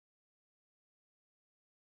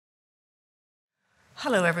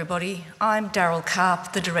Hello everybody, I'm Daryl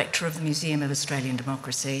Karp, the Director of the Museum of Australian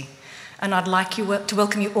Democracy, and I'd like to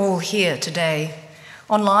welcome you all here today,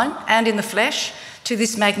 online and in the flesh, to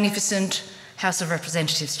this magnificent House of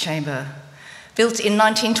Representatives chamber, built in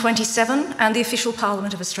 1927 and the official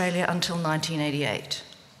Parliament of Australia until 1988.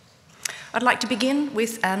 I'd like to begin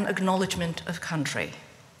with an acknowledgement of country.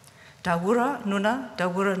 Dawura nuna,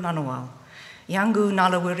 dawura nanawal, yangu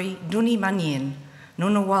nalawiri duni manien,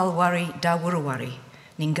 nunawal wari dawurawari,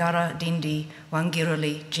 Ningara Dindi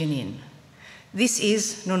Wangirali Jinin. This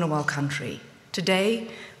is Ngunnawal country. Today,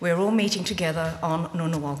 we're all meeting together on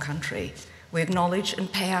Ngunnawal country. We acknowledge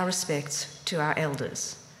and pay our respects to our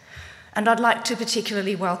elders. And I'd like to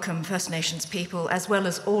particularly welcome First Nations people, as well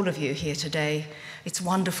as all of you here today. It's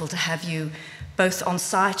wonderful to have you both on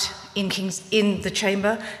site in the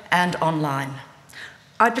chamber and online.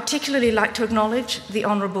 I'd particularly like to acknowledge the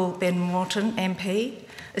Honourable Ben Morton MP,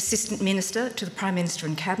 Assistant Minister to the Prime Minister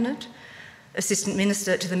and Cabinet, Assistant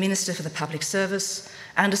Minister to the Minister for the Public Service,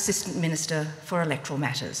 and Assistant Minister for Electoral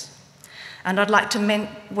Matters. And I'd like to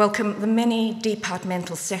welcome the many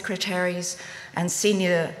departmental secretaries and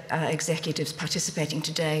senior executives participating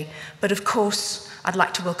today. But of course, I'd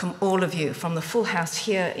like to welcome all of you from the full house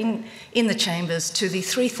here in the chambers to the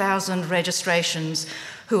 3,000 registrations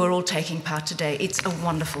who are all taking part today. It's a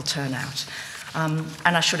wonderful turnout. And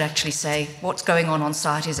I should actually say what's going on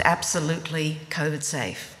site is absolutely COVID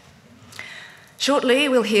safe. Shortly,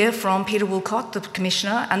 we'll hear from Peter Woolcott, the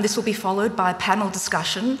Commissioner, and this will be followed by a panel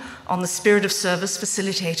discussion on the spirit of service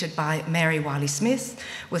facilitated by Mary Wiley-Smith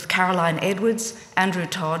with Caroline Edwards, Andrew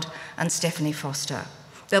Todd and Stephanie Foster.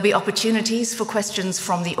 There'll be opportunities for questions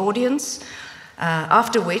from the audience,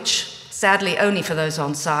 after which, sadly only for those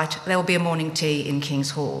on site, there will be a morning tea in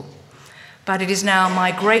King's Hall. But it is now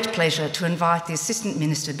my great pleasure to invite the Assistant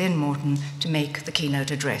Minister, Ben Morton, to make the keynote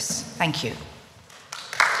address. Thank you.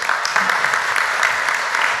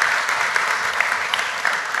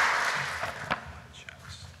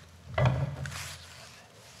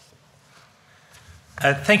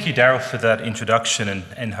 Thank you, Daryl, for that introduction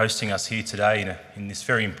and hosting us here today in this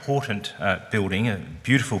very important building, a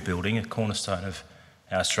beautiful building, a cornerstone of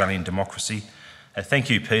our Australian democracy. Thank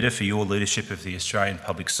you, Peter, for your leadership of the Australian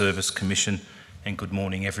Public Service Commission, and good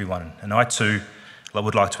morning, everyone. And I too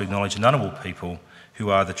would like to acknowledge the Ngunnawal people who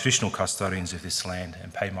are the traditional custodians of this land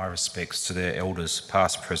and pay my respects to their elders,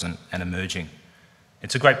 past, present and emerging.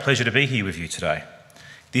 It's a great pleasure to be here with you today.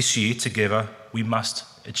 This year, together, we must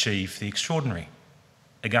achieve the extraordinary.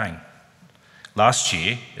 Again, last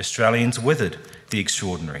year, Australians weathered the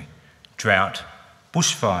extraordinary. Drought,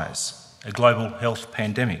 bushfires, a global health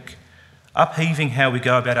pandemic, upheaving how we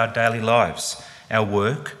go about our daily lives, our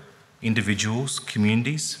work, individuals,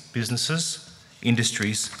 communities, businesses,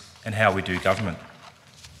 industries, and how we do government.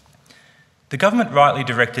 The government rightly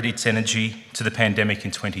directed its energy to the pandemic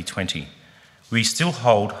in 2020. We still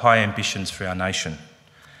hold high ambitions for our nation.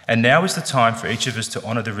 And now is the time for each of us to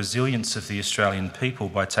honour the resilience of the Australian people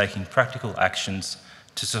by taking practical actions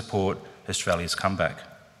to support Australia's comeback.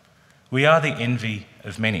 We are the envy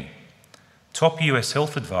of many. Top US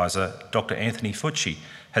health advisor Dr. Anthony Fauci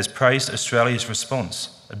has praised Australia's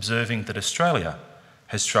response, observing that Australia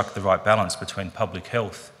has struck the right balance between public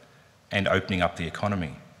health and opening up the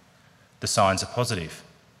economy. The signs are positive.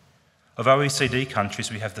 Of OECD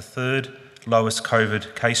countries, we have the third lowest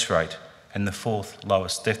COVID case rate and the fourth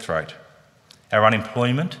lowest death rate. Our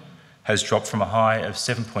unemployment has dropped from a high of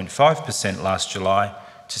 7.5% last July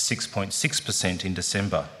to 6.6% in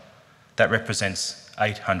December. That represents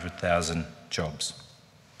 800,000 jobs.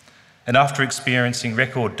 And after experiencing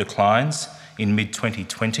record declines in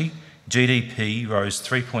mid-2020, GDP rose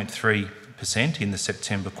 3.3% in the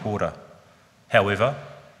September quarter. However,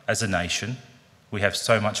 as a nation, we have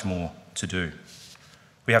so much more to do.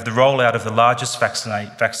 We have the rollout of the largest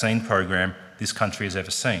vaccine program this country has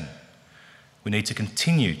ever seen. We need to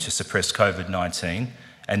continue to suppress COVID-19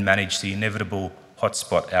 and manage the inevitable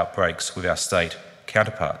hotspot outbreaks with our state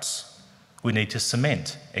counterparts. We need to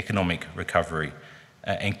cement economic recovery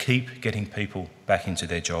and keep getting people back into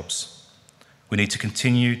their jobs. We need to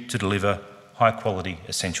continue to deliver high-quality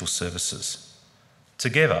essential services.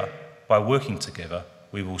 Together, by working together,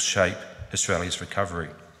 we will shape Australia's recovery.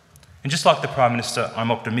 And just like the Prime Minister, I'm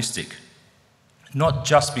optimistic, not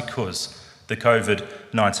just because the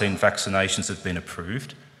COVID-19 vaccinations have been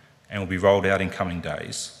approved and will be rolled out in coming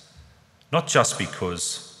days, not just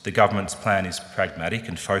because the government's plan is pragmatic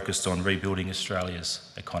and focused on rebuilding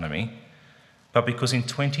Australia's economy, but because in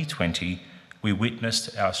 2020 we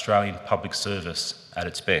witnessed our Australian public service at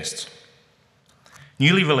its best.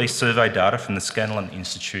 Newly released survey data from the Scanlon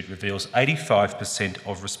Institute reveals 85%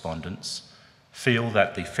 of respondents feel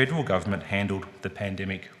that the federal government handled the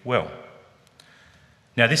pandemic well.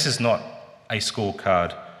 Now, this is not a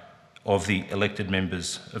scorecard of the elected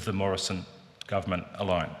members of the Morrison government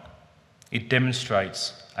alone. It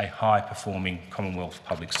demonstrates a high-performing Commonwealth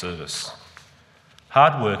public service.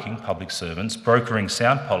 Hard-working public servants brokering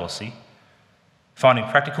sound policy, finding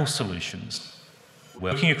practical solutions,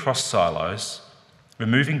 working across silos,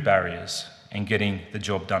 removing barriers and getting the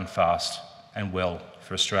job done fast and well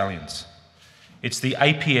for Australians. It's the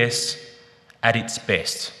APS at its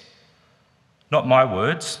best. Not my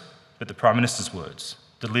words, but the Prime Minister's words,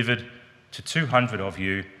 delivered to 200 of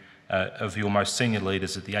you, of your most senior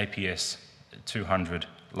leaders at the APS 200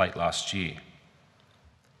 late last year.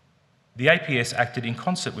 The APS acted in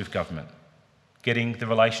concert with government. Getting the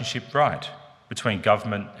relationship right between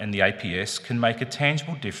government and the APS can make a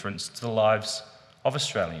tangible difference to the lives of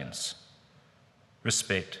Australians.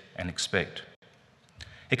 Respect and expect.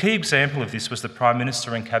 A key example of this was the Prime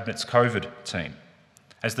Minister and Cabinet's COVID team.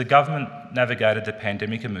 As the government navigated the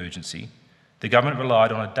pandemic emergency, the government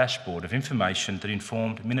relied on a dashboard of information that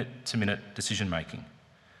informed minute-to-minute decision-making.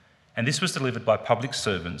 And this was delivered by public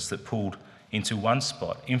servants that pulled into one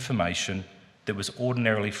spot information that was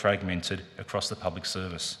ordinarily fragmented across the public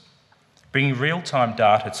service. Bringing real-time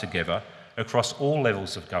data together across all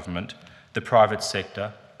levels of government, the private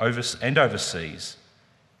sector and overseas,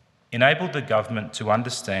 enabled the government to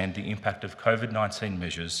understand the impact of COVID-19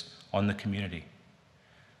 measures on the community.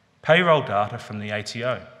 Payroll data from the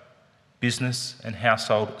ATO, business and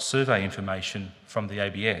household survey information from the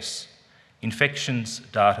ABS, infections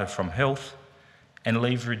data from health, and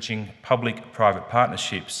leveraging public-private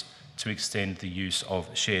partnerships to extend the use of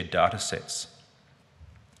shared data sets.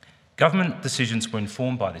 Government decisions were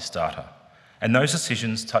informed by this data, and those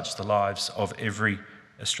decisions touched the lives of every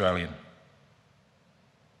Australian.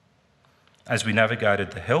 As we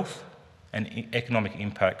navigated the health and economic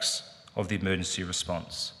impacts of the emergency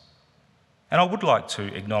response. And I would like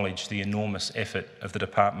to acknowledge the enormous effort of the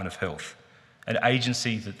Department of Health, an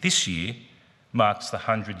agency that this year marks the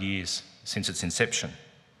 100 years since its inception.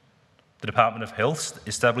 The Department of Health,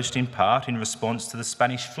 established in part in response to the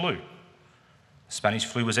Spanish flu. The Spanish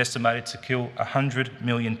flu was estimated to kill 100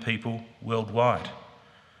 million people worldwide.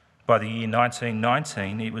 By the year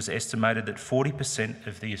 1919, it was estimated that 40%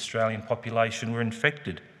 of the Australian population were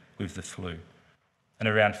infected with the flu, and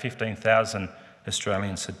around 15,000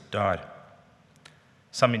 Australians had died.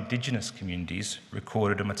 Some Indigenous communities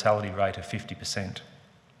recorded a mortality rate of 50%.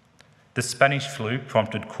 The Spanish flu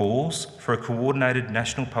prompted calls for a coordinated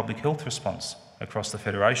national public health response across the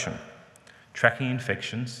Federation, tracking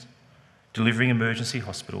infections, delivering emergency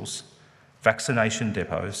hospitals, vaccination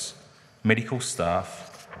depots, medical staff,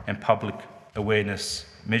 and public awareness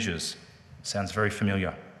measures. Sounds very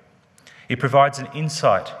familiar. It provides an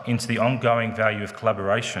insight into the ongoing value of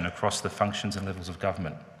collaboration across the functions and levels of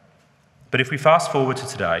government. But if we fast forward to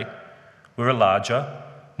today, we're a larger,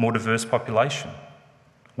 more diverse population.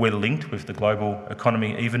 We're linked with the global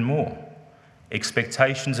economy even more.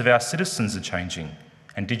 Expectations of our citizens are changing,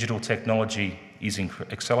 and digital technology is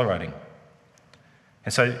accelerating.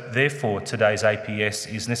 And so, therefore, today's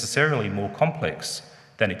APS is necessarily more complex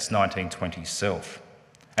than its 1920s self,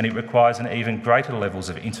 and it requires an even greater levels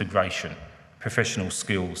of integration, professional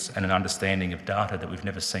skills, and an understanding of data that we've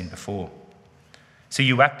never seen before. So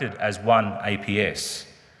you acted as one APS.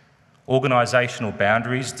 Organisational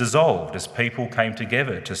boundaries dissolved as people came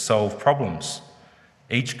together to solve problems,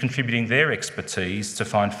 each contributing their expertise to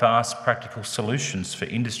find fast, practical solutions for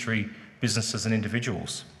industry, businesses and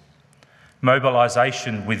individuals.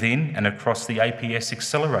 Mobilisation within and across the APS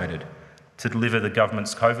accelerated to deliver the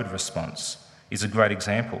government's COVID response is a great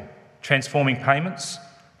example. Transforming payments,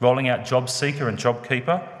 rolling out JobSeeker and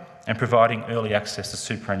JobKeeper, and providing early access to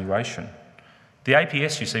superannuation. The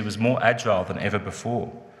APS, you see, was more agile than ever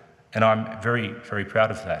before, and I'm very, very proud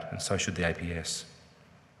of that, and so should the APS.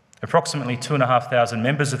 Approximately 2,500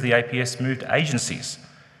 members of the APS moved agencies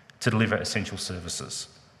to deliver essential services,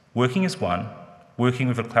 working as one, working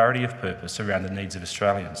with a clarity of purpose around the needs of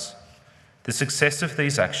Australians. The success of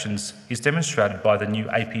these actions is demonstrated by the new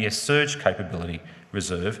APS Surge Capability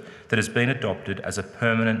Reserve that has been adopted as a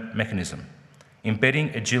permanent mechanism, embedding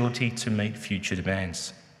agility to meet future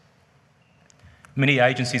demands. Many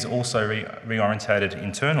agencies also reorientated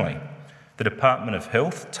internally. The Department of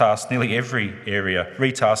Health retasked nearly every area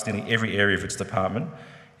of its department,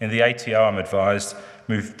 and the ATO, I'm advised,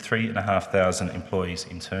 moved 3,500 employees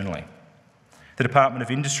internally. The Department of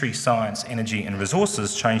Industry, Science, Energy and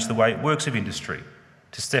Resources changed the way it works with industry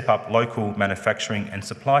to step up local manufacturing and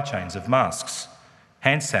supply chains of masks,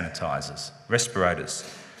 hand sanitisers, respirators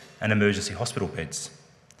and emergency hospital beds.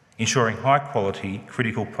 ensuring high-quality,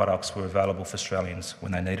 critical products were available for Australians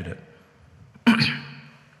when they needed it.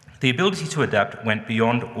 The ability to adapt went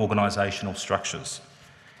beyond organisational structures.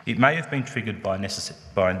 It may have been triggered by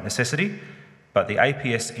necessity, but the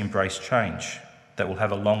APS embraced change that will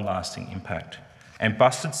have a long-lasting impact and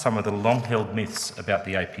busted some of the long-held myths about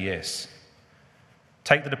the APS.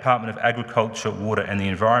 Take the Department of Agriculture, Water and the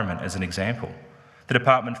Environment as an example. The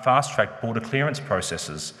department fast-tracked border clearance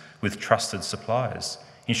processes with trusted suppliers,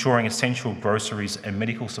 ensuring essential groceries and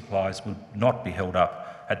medical supplies would not be held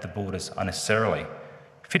up at the borders unnecessarily.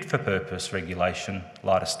 Fit-for-purpose regulation,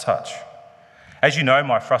 lightest touch. As you know,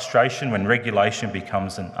 my frustration when regulation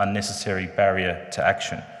becomes an unnecessary barrier to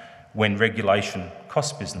action, when regulation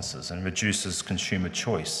costs businesses and reduces consumer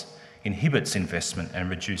choice, inhibits investment and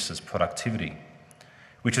reduces productivity,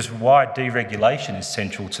 which is why deregulation is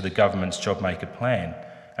central to the government's JobMaker plan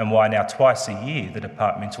and why now twice a year the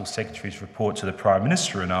departmental secretaries report to the Prime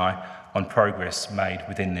Minister and I on progress made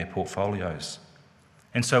within their portfolios.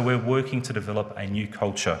 And so we're working to develop a new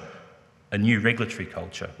culture, a new regulatory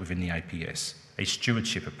culture within the APS, a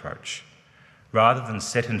stewardship approach. Rather than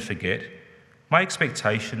set and forget, my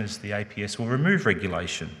expectation is the APS will remove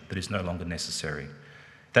regulation that is no longer necessary,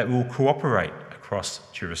 that will cooperate across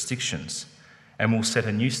jurisdictions, and will set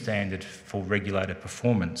a new standard for regulator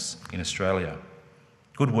performance in Australia.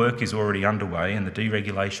 Good work is already underway, and the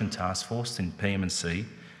Deregulation Task Force in PM&C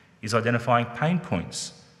is identifying pain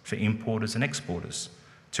points for importers and exporters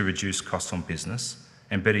to reduce costs on business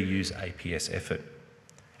and better use APS effort,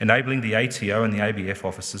 enabling the ATO and the ABF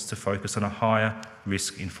officers to focus on a higher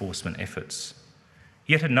risk enforcement efforts.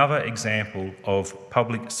 Yet another example of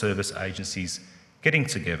public service agencies getting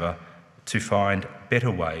together to find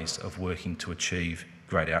better ways of working to achieve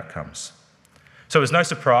great outcomes. So it was no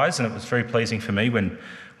surprise, and it was very pleasing for me when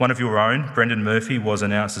one of your own, Brendan Murphy, was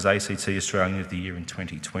announced as ACT Australian of the Year in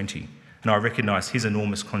 2020. And I recognise his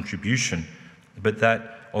enormous contribution, but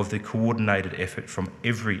that of the coordinated effort from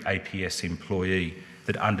every APS employee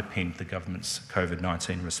that underpinned the government's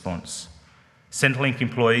COVID-19 response. Centrelink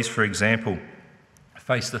employees, for example,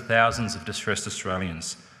 faced the thousands of distressed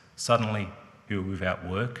Australians suddenly who were without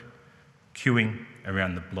work, queuing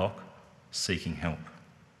around the block, seeking help.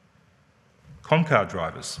 Comcar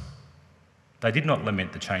drivers, they did not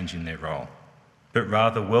lament the change in their role, but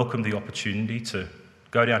rather welcomed the opportunity to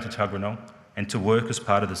go down to Tuggeranong and to work as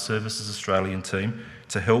part of the Services Australian team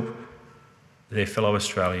to help their fellow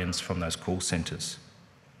Australians from those call centres.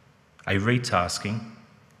 A retasking,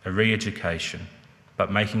 a re-education,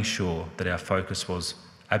 but making sure that our focus was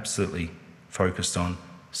absolutely focused on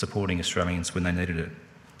supporting Australians when they needed it.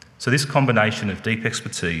 So this combination of deep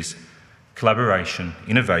expertise, collaboration,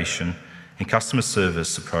 innovation and customer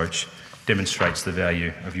service approach demonstrates the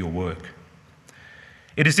value of your work.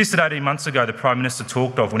 It is this that 18 months ago the Prime Minister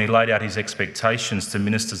talked of when he laid out his expectations to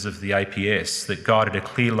ministers of the APS that guided a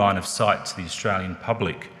clear line of sight to the Australian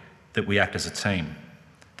public that we act as a team,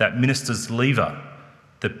 that ministers lever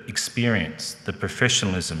the experience, the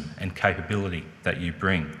professionalism and capability that you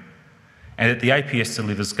bring, and that the APS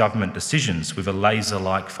delivers government decisions with a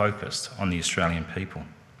laser-like focus on the Australian people.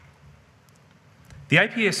 The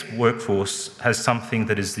APS workforce has something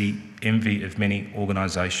that is the envy of many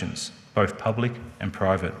organisations, both public and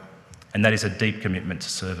private, and that is a deep commitment to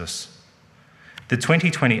service. The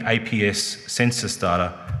 2020 APS census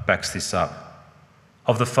data backs this up.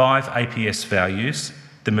 Of the 5 APS values,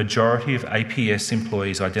 the majority of APS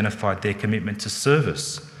employees identified their commitment to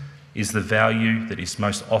service is the value that is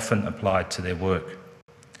most often applied to their work.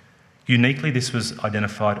 Uniquely, this was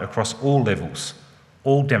identified across all levels,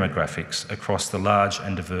 all demographics across the large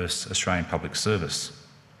and diverse Australian public service.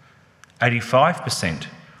 85%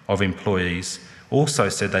 of employees also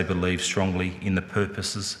said they believe strongly in the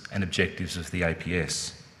purposes and objectives of the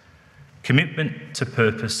APS. Commitment to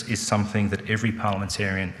purpose is something that every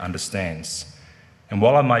parliamentarian understands. And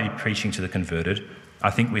while I may be preaching to the converted, I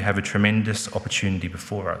think we have a tremendous opportunity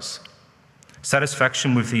before us.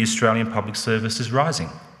 Satisfaction with the Australian public service is rising.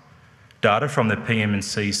 Data from the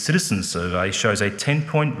PM&C Citizen Survey shows a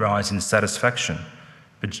 10-point rise in satisfaction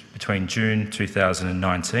between June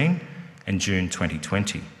 2019 and June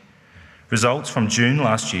 2020. Results from June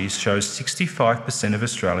last year shows 65% of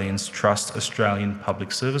Australians trust Australian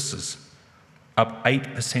public services, up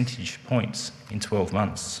 8 percentage points in 12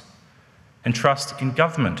 months. And trust in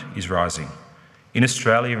government is rising. In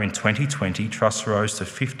Australia in 2020, trust rose to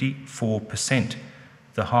 54%,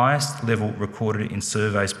 the highest level recorded in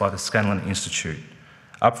surveys by the Scanlon Institute,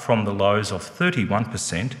 up from the lows of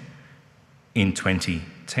 31% in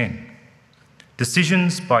 2010.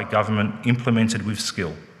 Decisions by government implemented with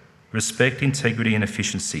skill, respect, integrity and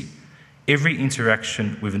efficiency, Every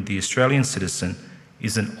interaction with the Australian citizen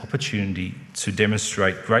is an opportunity to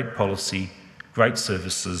demonstrate great policy, great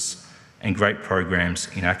services, and great programs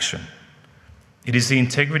in action. It is the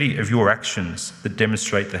integrity of your actions that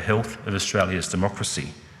demonstrate the health of Australia's democracy.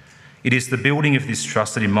 It is the building of this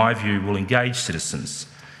trust that, in my view, will engage citizens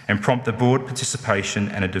and prompt the broad participation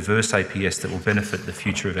and a diverse APS that will benefit the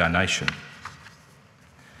future of our nation.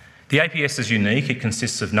 The APS is unique. It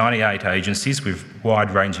consists of 98 agencies with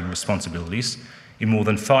wide-ranging responsibilities in more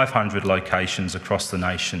than 500 locations across the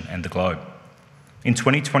nation and the globe. In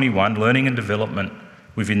 2021, learning and development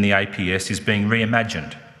within the APS is being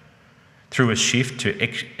reimagined through a shift to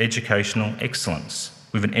educational excellence,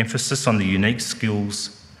 with an emphasis on the unique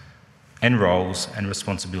skills and roles and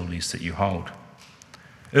responsibilities that you hold.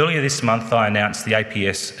 Earlier this month, I announced the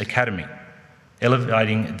APS Academy,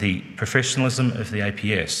 elevating the professionalism of the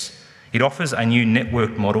APS. It offers a new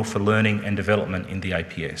network model for learning and development in the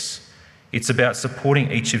APS. It's about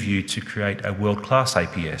supporting each of you to create a world-class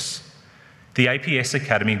APS. The APS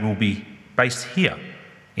Academy will be based here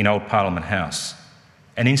in Old Parliament House,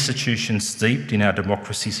 an institution steeped in our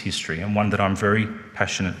democracy's history and one that I'm very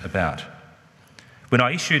passionate about. When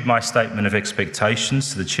I issued my statement of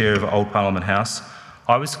expectations to the Chair of Old Parliament House,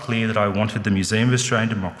 I was clear that I wanted the Museum of Australian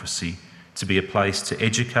Democracy to be a place to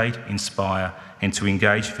educate, inspire, and to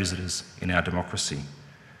engage visitors in our democracy.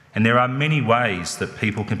 And there are many ways that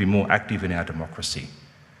people can be more active in our democracy: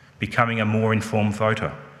 becoming a more informed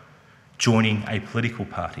voter, joining a political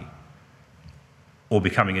party, or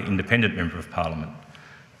becoming an independent member of Parliament,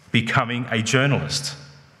 becoming a journalist,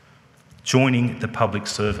 joining the public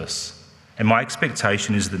service. And my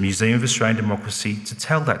expectation is the Museum of Australian Democracy to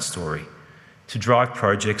tell that story, to drive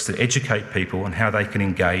projects that educate people on how they can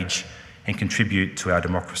engage and contribute to our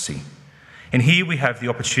democracy. And here we have the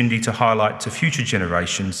opportunity to highlight to future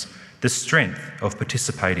generations the strength of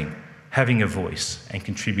participating, having a voice, and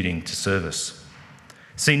contributing to service.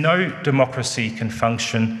 See, no democracy can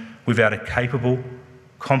function without a capable,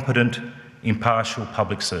 competent, impartial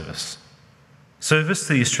public service. Service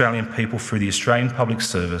to the Australian people through the Australian Public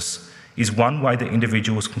Service is one way that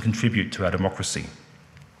individuals can contribute to our democracy.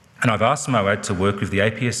 And I've asked MOAD to work with the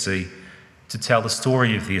APSC to tell the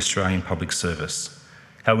story of the Australian Public Service,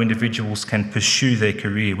 how individuals can pursue their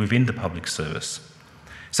career within the public service.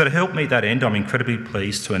 So to help meet that end, I'm incredibly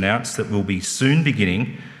pleased to announce that we'll be soon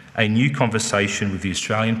beginning a new conversation with the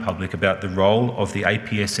Australian public about the role of the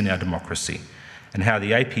APS in our democracy and how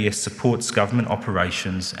the APS supports government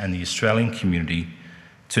operations and the Australian community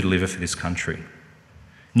to deliver for this country.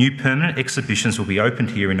 New permanent exhibitions will be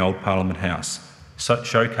opened here in Old Parliament House,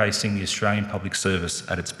 showcasing the Australian Public Service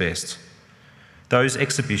at its best. Those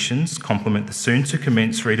exhibitions complement the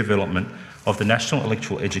soon-to-commence redevelopment of the National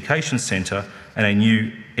Electoral Education Centre and a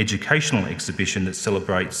new educational exhibition that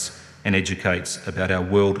celebrates and educates about our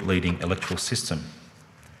world-leading electoral system.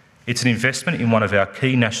 It's an investment in one of our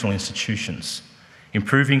key national institutions,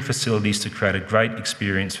 improving facilities to create a great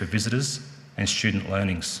experience for visitors and student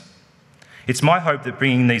learnings. It's my hope that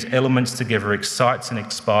bringing these elements together excites and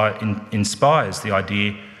inspires the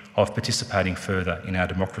idea of participating further in our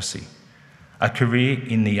democracy. A career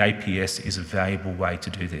in the APS is a valuable way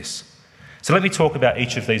to do this. So let me talk about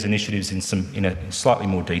each of these initiatives in slightly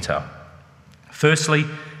more detail. Firstly,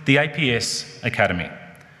 the APS Academy.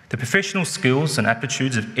 The professional skills and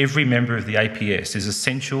aptitudes of every member of the APS is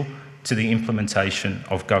essential to the implementation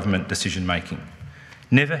of government decision-making.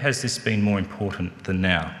 Never has this been more important than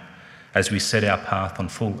now, as we set our path on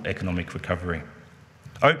full economic recovery.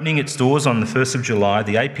 Opening its doors on the 1st of July,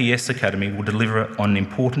 the APS Academy will deliver on an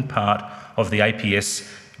important part of the APS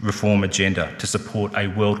reform agenda to support a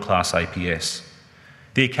world-class APS.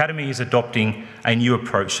 The Academy is adopting a new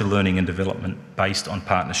approach to learning and development based on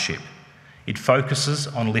partnership. It focuses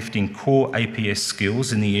on lifting core APS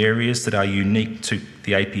skills in the areas that are unique to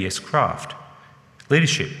the APS craft: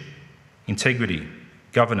 leadership, integrity,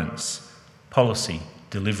 governance, policy,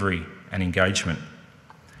 delivery, and engagement.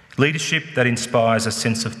 Leadership that inspires a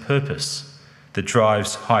sense of purpose, that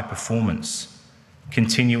drives high performance,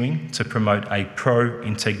 continuing to promote a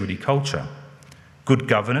pro-integrity culture, good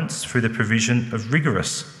governance through the provision of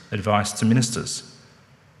rigorous advice to ministers,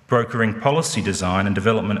 brokering policy design and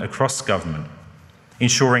development across government,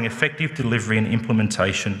 ensuring effective delivery and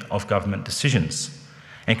implementation of government decisions,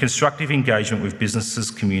 and constructive engagement with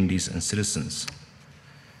businesses, communities and citizens.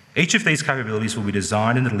 Each of these capabilities will be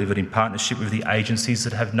designed and delivered in partnership with the agencies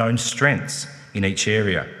that have known strengths in each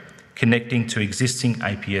area, connecting to existing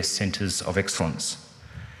APS centres of excellence.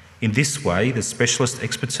 In this way, the specialist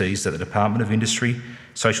expertise that the Department of Industry,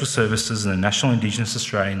 Social Services and the National Indigenous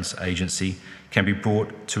Australians Agency can be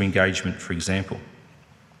brought to engagement, for example.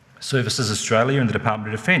 Services Australia and the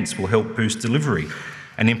Department of Defence will help boost delivery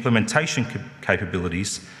and implementation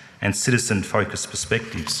capabilities and citizen-focused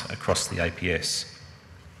perspectives across the APS.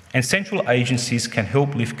 And central agencies can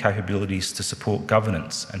help lift capabilities to support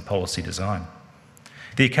governance and policy design.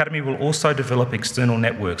 The Academy will also develop external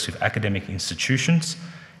networks with academic institutions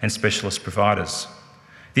and specialist providers.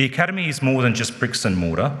 The Academy is more than just bricks and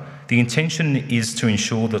mortar. The intention is to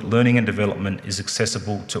ensure that learning and development is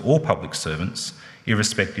accessible to all public servants,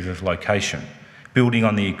 irrespective of location, building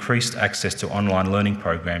on the increased access to online learning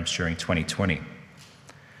programs during 2020.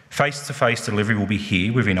 Face-to-face delivery will be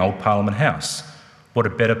here within Old Parliament House. What a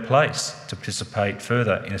better place to participate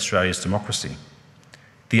further in Australia's democracy.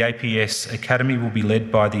 The APS Academy will be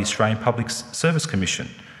led by the Australian Public Service Commission,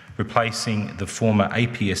 replacing the former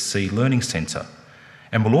APSC Learning Centre,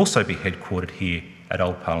 and will also be headquartered here at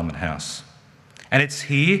Old Parliament House. And it's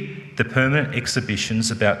here the permanent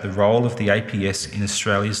exhibitions about the role of the APS in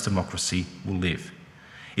Australia's democracy will live.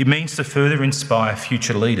 It means to further inspire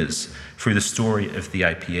future leaders through the story of the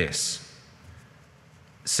APS.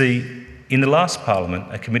 See, in the last Parliament,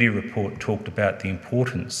 a committee report talked about the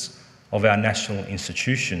importance of our national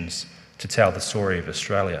institutions to tell the story of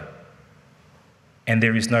Australia. And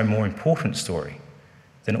there is no more important story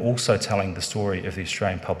than also telling the story of the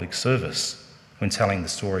Australian Public Service when telling the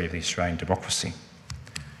story of the Australian democracy.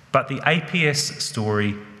 But the APS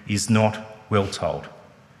story is not well told.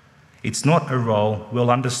 It's not a role well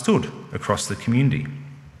understood across the community.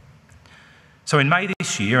 So in May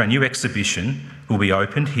this year, a new exhibition will be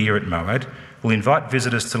opened here at Moab. We'll invite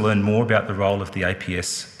visitors to learn more about the role of the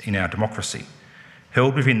APS in our democracy.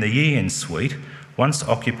 Held within the Yeand Suite, once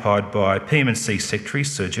occupied by PM&C Secretary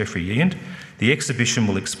Sir Geoffrey Yeand, the exhibition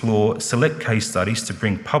will explore select case studies to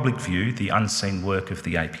bring public view the unseen work of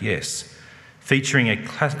the APS, featuring a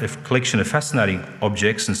collection of fascinating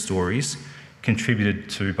objects and stories contributed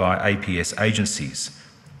to by APS agencies.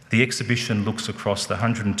 The exhibition looks across the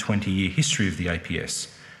 120-year history of the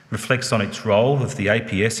APS, reflects on its role of the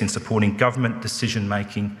APS in supporting government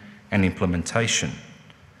decision-making and implementation.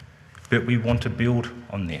 But we want to build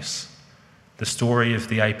on this. The story of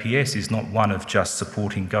the APS is not one of just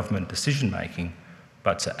supporting government decision-making,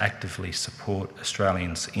 but to actively support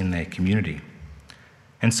Australians in their community.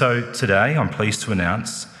 And so today I'm pleased to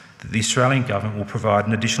announce that the Australian Government will provide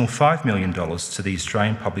an additional $5 million to the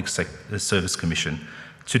Australian Public Service Commission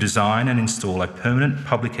to design and install a permanent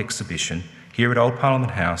public exhibition here at Old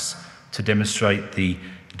Parliament House to demonstrate the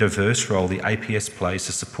diverse role the APS plays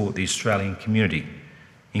to support the Australian community,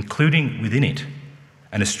 including within it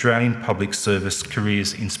an Australian Public Service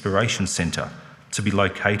Careers Inspiration Centre to be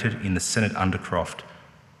located in the Senate Undercroft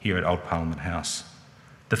here at Old Parliament House.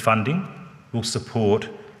 The funding will support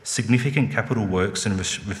significant capital works and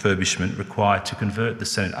refurbishment required to convert the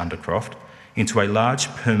Senate Undercroft into a large,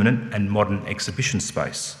 permanent and modern exhibition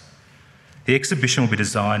space. The exhibition will be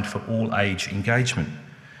designed for all age engagement.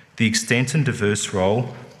 The extent and diverse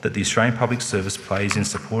role that the Australian Public Service plays in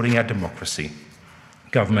supporting our democracy,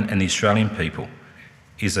 government and the Australian people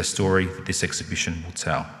is a story that this exhibition will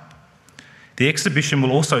tell. The exhibition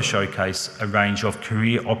will also showcase a range of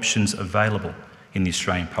career options available in the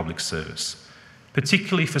Australian Public Service,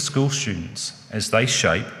 particularly for school students as they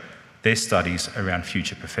shape their studies around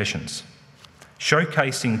future professions.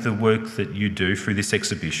 Showcasing the work that you do through this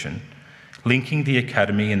exhibition, linking the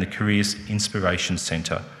Academy and the Careers Inspiration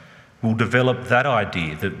Centre will develop that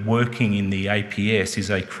idea that working in the APS is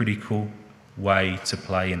a critical way to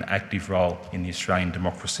play an active role in the Australian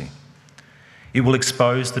democracy. It will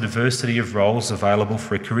expose the diversity of roles available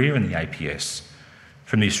for a career in the APS,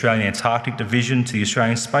 from the Australian Antarctic Division to the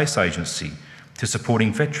Australian Space Agency, to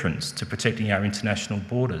supporting veterans, to protecting our international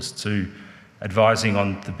borders, to advising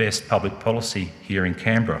on the best public policy here in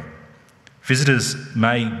Canberra. Visitors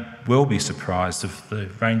may well be surprised of the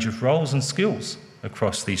range of roles and skills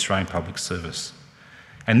across the Australian Public Service.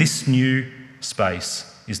 And this new space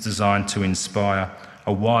is designed to inspire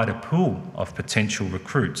a wider pool of potential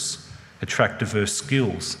recruits, attract diverse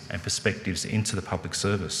skills and perspectives into the public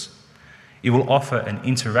service. It will offer an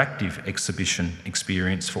interactive exhibition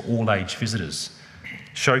experience for all age visitors,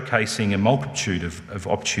 showcasing a multitude of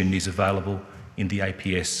opportunities available in the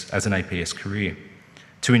APS as an APS career,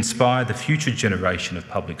 to inspire the future generation of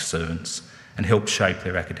public servants and help shape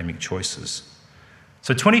their academic choices.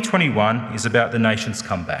 So 2021 is about the nation's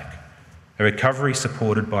comeback, a recovery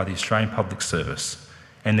supported by the Australian Public Service,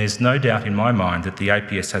 and there's no doubt in my mind that the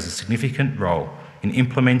APS has a significant role in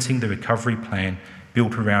implementing the recovery plan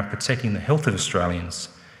built around protecting the health of Australians,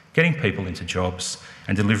 getting people into jobs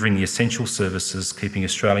and delivering the essential services, keeping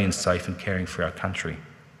Australians safe and caring for our country.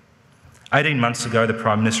 18 months ago, the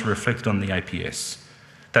Prime Minister reflected on the APS.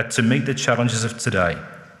 that to meet the challenges of today,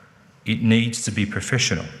 it needs to be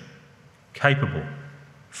professional, capable,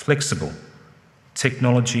 flexible,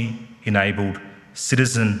 technology-enabled,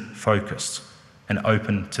 citizen-focused, and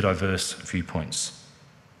open to diverse viewpoints.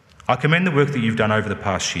 I commend the work that you've done over the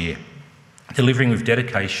past year, delivering with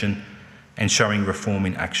dedication and showing reform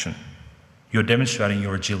in action. You're demonstrating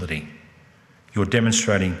your agility. You're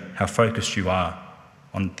demonstrating how focused you are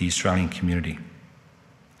on the Australian community.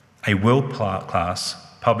 A world-class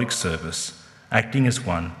public service acting as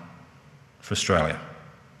one for Australia.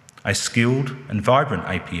 A skilled and vibrant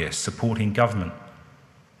APS supporting government,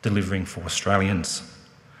 delivering for Australians.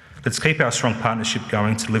 Let's keep our strong partnership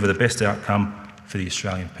going to deliver the best outcome for the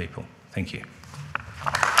Australian people. Thank you.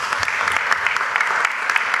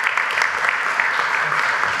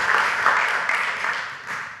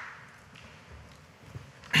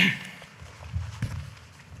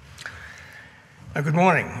 Good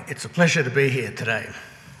morning. It's a pleasure to be here today.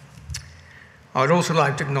 I would also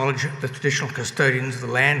like to acknowledge the traditional custodians of the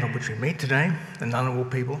land on which we meet today, the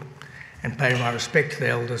Ngunnawal people, and pay my respect to the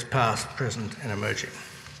elders past, present and emerging.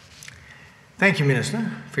 Thank you,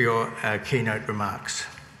 Minister, for your keynote remarks.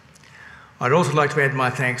 I'd also like to add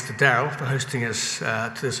my thanks to Daryl for hosting us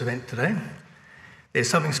to this event today. There's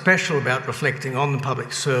something special about reflecting on the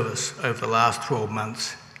public service over the last 12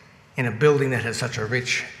 months in a building that has such a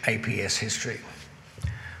rich APS history.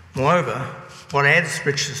 Moreover, what adds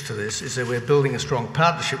richness to this is that we're building a strong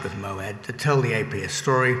partnership with MOAD to tell the APS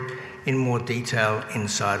story in more detail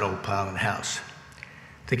inside Old Parliament House.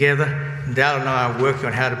 Together, Dal and I are working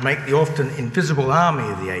on how to make the often invisible army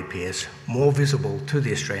of the APS more visible to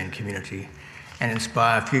the Australian community and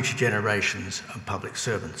inspire future generations of public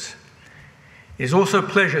servants. It is also a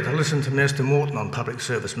pleasure to listen to Minister Morton on public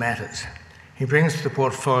service matters. He brings to the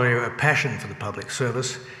portfolio a passion for the public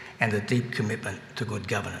service and a deep commitment to good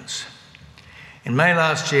governance. In May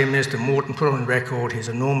last year, Minister Morton put on record his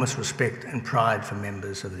enormous respect and pride for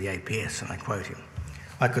members of the APS, and I quote him,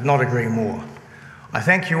 "I could not agree more. I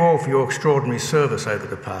thank you all for your extraordinary service over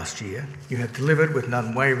the past year. You have delivered with an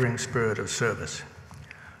unwavering spirit of service.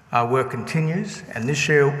 Our work continues, and this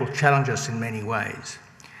year will challenge us in many ways,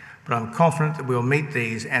 but I'm confident that we'll meet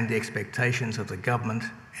these and the expectations of the government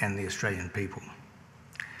and the Australian people.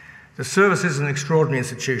 The service is an extraordinary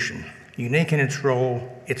institution, unique in its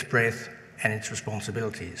role, its breadth, and its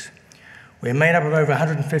responsibilities. We're made up of over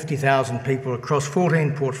 150,000 people across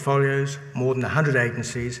 14 portfolios, more than 100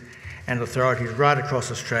 agencies, and authorities right across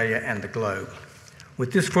Australia and the globe.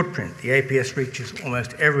 With this footprint, the APS reaches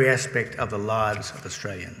almost every aspect of the lives of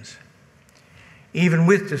Australians. Even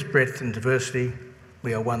with this breadth and diversity,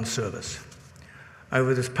 we are one service.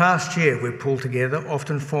 Over this past year, we've pulled together,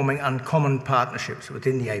 often forming uncommon partnerships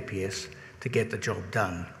within the APS to get the job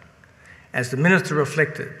done. As the Minister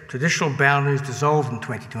reflected, traditional boundaries dissolved in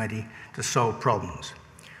 2020 to solve problems.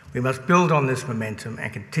 We must build on this momentum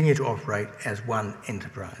and continue to operate as one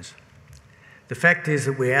enterprise. The fact is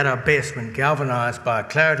that we're at our best when galvanised by a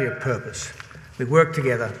clarity of purpose. We work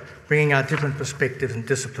together, bringing our different perspectives and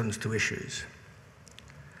disciplines to issues.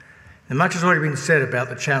 Now, much has already been said about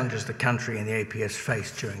the challenges the country and the APS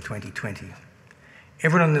faced during 2020.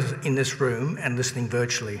 Everyone in this room and listening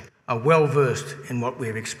virtually are well versed in what we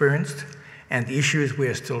have experienced and the issues we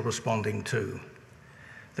are still responding to.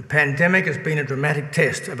 The pandemic has been a dramatic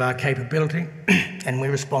test of our capability and we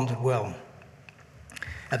responded well.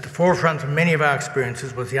 At the forefront of many of our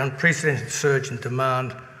experiences was the unprecedented surge in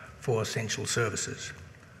demand for essential services.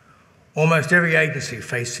 Almost every agency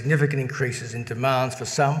faced significant increases in demands for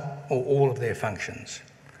some or all of their functions.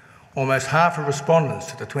 Almost half of respondents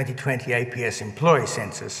to the 2020 APS employee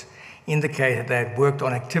census indicated they had worked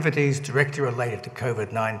on activities directly related to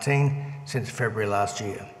COVID-19 since February last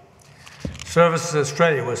year. Services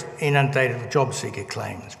Australia was inundated with job seeker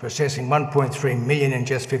claims, processing 1.3 million in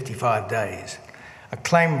just 55 days, a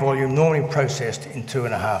claim volume normally processed in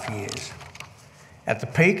 2.5 years. At the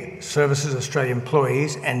peak, Services Australia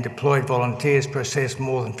employees and deployed volunteers processed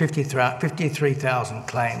more than 53,000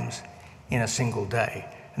 claims in a single day,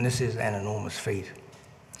 and this is an enormous feat.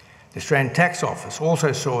 The Australian Tax Office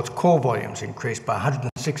also saw its call volumes increase by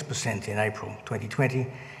 106% in April 2020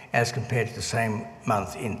 as compared to the same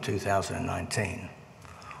month in 2019.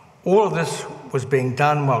 All of this was being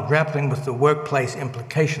done while grappling with the workplace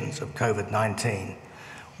implications of COVID-19,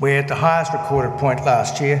 where at the highest recorded point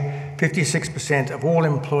last year, 56% of all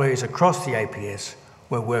employees across the APS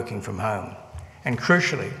were working from home. And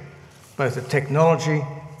crucially, both the technology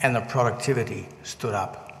and the productivity stood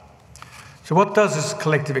up. So what does this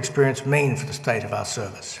collective experience mean for the state of our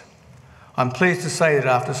service? I'm pleased to say that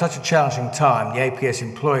after such a challenging time, the APS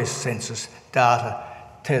employee census data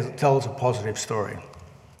tells a positive story.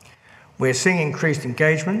 We're seeing increased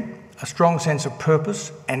engagement, a strong sense of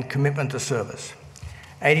purpose and commitment to service.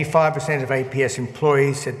 85% of APS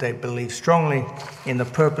employees said they believe strongly in the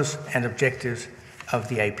purpose and objectives of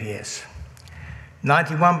the APS.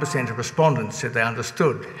 91% of respondents said they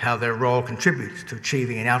understood how their role contributes to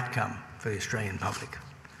achieving an outcome for the Australian public.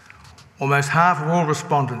 Almost half of all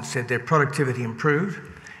respondents said their productivity improved,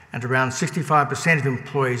 and around 65% of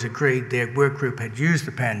employees agreed their work group had used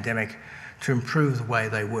the pandemic to improve the way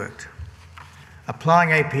they worked. Applying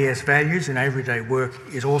APS values in everyday work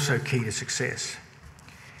is also key to success.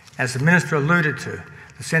 As the Minister alluded to,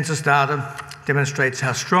 the census data demonstrates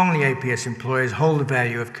how strongly APS employees hold the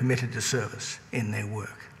value of committed to service in their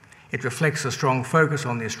work. It reflects a strong focus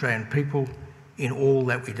on the Australian people in all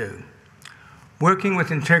that we do. Working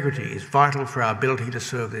with integrity is vital for our ability to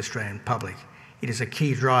serve the Australian public. It is a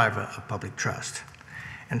key driver of public trust.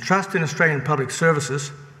 And trust in Australian public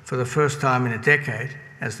services, for the first time in a decade,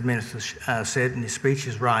 as the Minister said in his speech,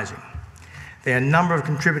 is rising. There are a number of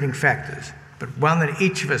contributing factors, but one that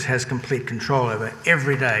each of us has complete control over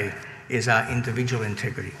every day is our individual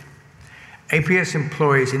integrity. APS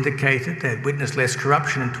employees indicated they had witnessed less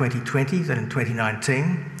corruption in 2020 than in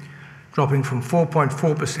 2019, dropping from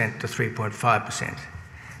 4.4% to 3.5%.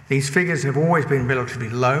 These figures have always been relatively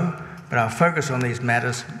low, but our focus on these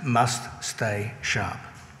matters must stay sharp.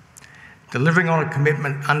 Delivering on a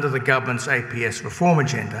commitment under the government's APS reform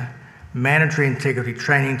agenda, mandatory integrity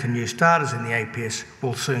training to new starters in the APS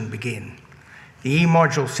will soon begin. The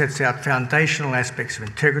E-module sets out foundational aspects of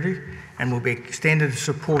integrity and will be extended to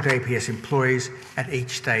support APS employees at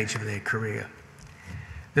each stage of their career.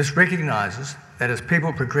 This recognises that as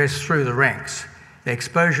people progress through the ranks, their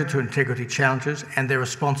exposure to integrity challenges and their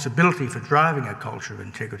responsibility for driving a culture of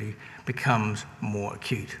integrity becomes more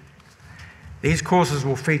acute. These courses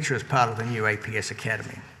will feature as part of the new APS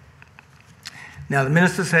Academy. Now, the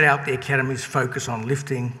Minister set out the Academy's focus on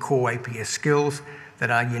lifting core APS skills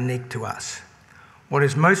that are unique to us. What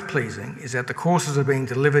is most pleasing is that the courses are being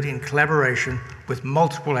delivered in collaboration with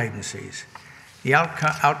multiple agencies. The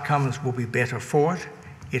outcomes will be better for it.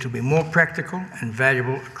 It will be more practical and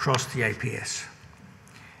valuable across the APS.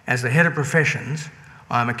 As the Head of Professions,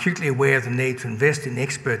 I am acutely aware of the need to invest in the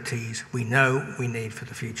expertise we know we need for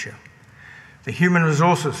the future. The Human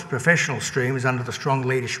Resources professional stream is under the strong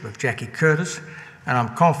leadership of Jackie Curtis, and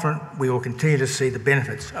I'm confident we will continue to see the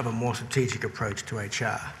benefits of a more strategic approach to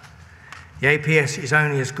HR. The APS is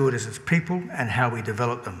only as good as its people and how we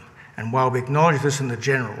develop them, and while we acknowledge this in the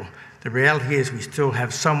general, the reality is we still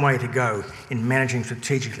have some way to go in managing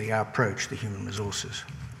strategically our approach to human resources.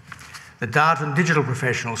 The data and digital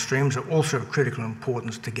professional streams are also of critical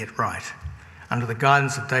importance to get right. Under the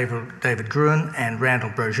guidance of David Gruen and Randall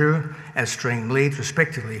Broju as stream leads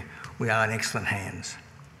respectively, we are in excellent hands.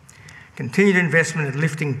 Continued investment in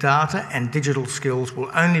lifting data and digital skills will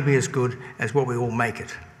only be as good as what we all make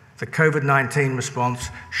it. The COVID-19 response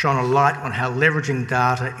shone a light on how leveraging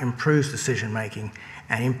data improves decision-making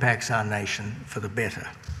and impacts our nation for the better.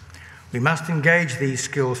 We must engage these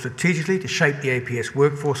skills strategically to shape the APS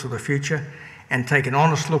workforce of the future and take an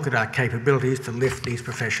honest look at our capabilities to lift these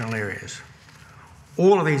professional areas.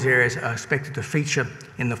 All of these areas are expected to feature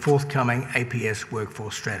in the forthcoming APS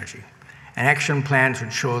workforce strategy, an action plan to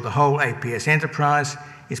ensure the whole APS enterprise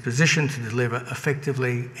is positioned to deliver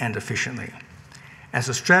effectively and efficiently. As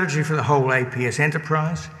a strategy for the whole APS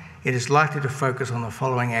enterprise, it is likely to focus on the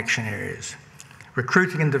following action areas: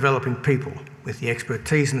 recruiting and developing people with the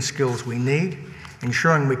expertise and skills we need,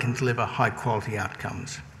 ensuring we can deliver high-quality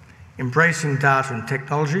outcomes; embracing data and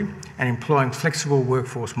technology and employing flexible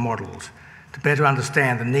workforce models to better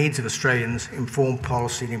understand the needs of Australians, inform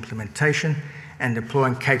policy and implementation, and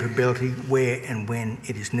deploying capability where and when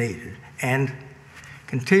it is needed; and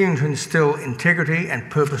continuing to instil integrity and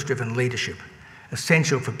purpose-driven leadership,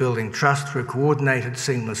 essential for building trust through coordinated,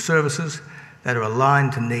 seamless services that are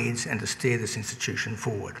aligned to needs and to steer this institution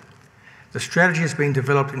forward. The strategy has been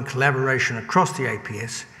developed in collaboration across the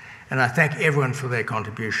APS, and I thank everyone for their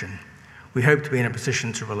contribution. We hope to be in a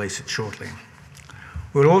position to release it shortly.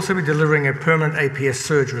 We'll also be delivering a permanent APS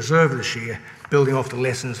Surge Reserve this year, building off the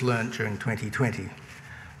lessons learned during 2020.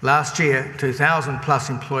 Last year, 2,000 plus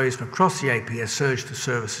employees from across the APS surged to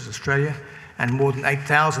Services Australia, and more than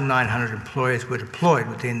 8,900 employees were deployed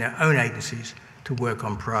within their own agencies to work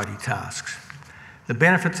on priority tasks. The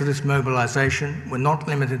benefits of this mobilisation were not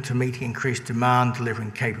limited to meeting increased demand,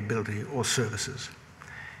 delivering capability or services.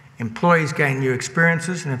 Employees gained new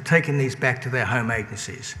experiences and have taken these back to their home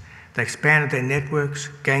agencies. They expanded their networks,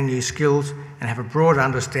 gained new skills, and have a broader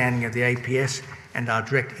understanding of the APS and our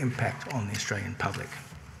direct impact on the Australian public.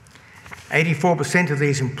 84% of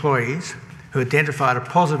these employees who identified a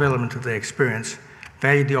positive element of their experience,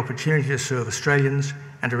 valued the opportunity to serve Australians,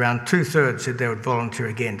 and around 2/3 said they would volunteer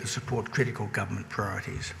again to support critical government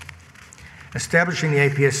priorities. Establishing the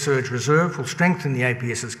APS Surge Reserve will strengthen the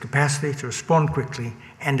APS's capacity to respond quickly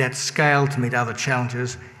and at scale to meet other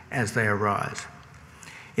challenges as they arise.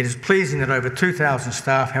 It is pleasing that over 2,000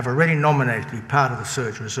 staff have already nominated to be part of the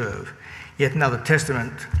Surge Reserve, yet another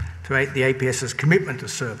testament to the APS's commitment to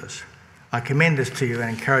service. I commend this to you and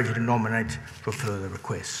encourage you to nominate for further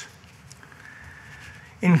requests.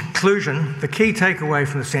 In conclusion, the key takeaway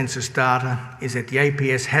from the census data is that the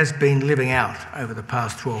APS has been living out over the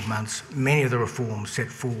past 12 months many of the reforms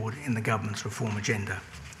set forward in the government's reform agenda.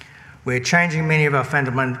 We're changing many of our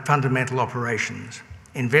fundamental operations,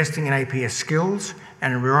 investing in APS skills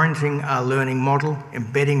and reorienting our learning model,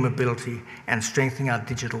 embedding mobility and strengthening our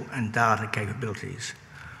digital and data capabilities.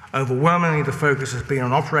 Overwhelmingly, the focus has been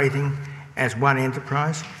on operating as one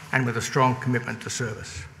enterprise and with a strong commitment to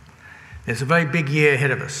service. There's a very big year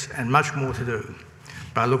ahead of us and much more to do,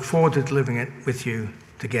 but I look forward to delivering it with you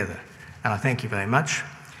together. And I thank you very much.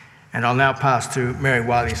 And I'll now pass to Mary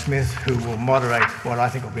Wiley-Smith, who will moderate what I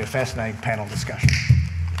think will be a fascinating panel discussion.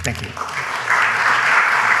 Thank you.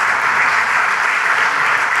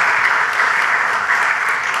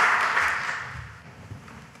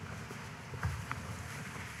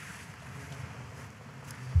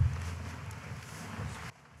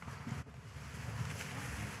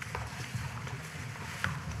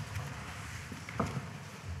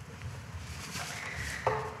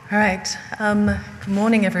 All right, good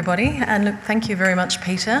morning everybody, and look, thank you very much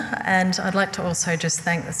Peter, and I'd like to also just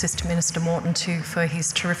thank Assistant Minister Morton too for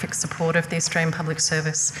his terrific support of the Australian Public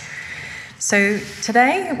Service. So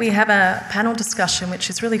today we have a panel discussion which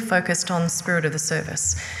is really focused on spirit of the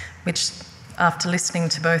service, which after listening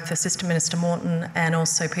to both Assistant Minister Morton and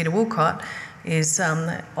also Peter Woolcott is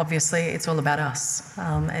obviously it's all about us,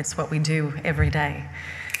 it's what we do every day.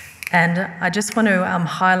 And I just want to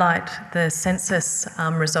highlight the census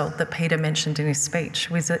result that Peter mentioned in his speech,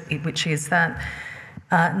 which is that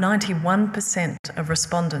 91% of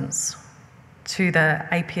respondents to the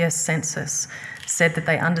APS census said that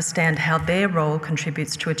they understand how their role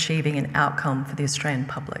contributes to achieving an outcome for the Australian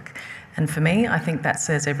public. And for me, I think that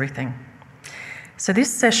says everything. So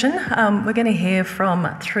this session, we're going to hear from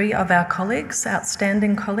 3 of our colleagues,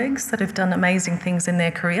 outstanding colleagues that have done amazing things in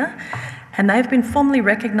their career, and they've been formally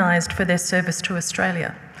recognised for their service to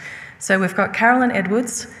Australia. So we've got Carolyn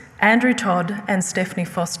Edwards, Andrew Todd and Stephanie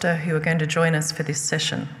Foster who are going to join us for this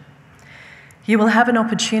session. You will have an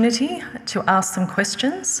opportunity to ask some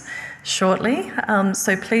questions shortly,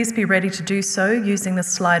 so please be ready to do so using the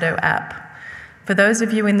Slido app. For those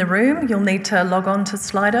of you in the room, you'll need to log on to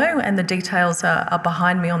Slido and the details are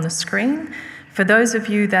behind me on the screen. For those of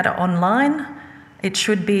you that are online,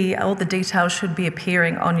 all the details should be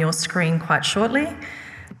appearing on your screen quite shortly.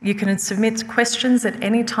 You can submit questions at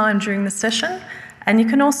any time during the session, and you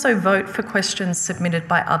can also vote for questions submitted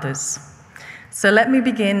by others. So let me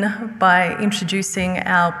begin by introducing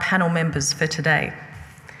our panel members for today.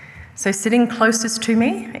 So sitting closest to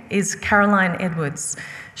me is Caroline Edwards.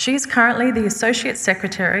 She's currently the Associate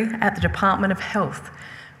Secretary at the Department of Health,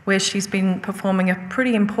 where she's been performing a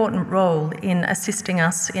pretty important role in assisting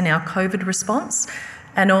us in our COVID response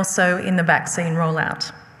and also in the vaccine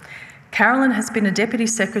rollout. Carolyn has been a Deputy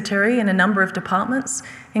Secretary in a number of departments,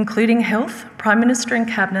 including Health, Prime Minister and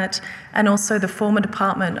Cabinet, and also the former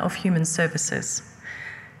Department of Human Services.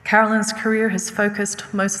 Carolyn's career has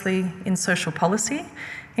focused mostly in social policy,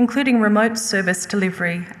 including remote service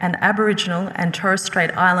delivery and Aboriginal and Torres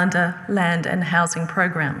Strait Islander land and housing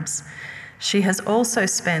programs. She has also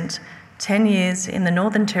spent 10 years in the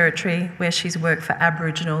Northern Territory where she's worked for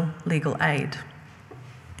Aboriginal legal aid.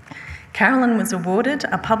 Carolyn was awarded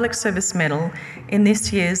a Public Service Medal in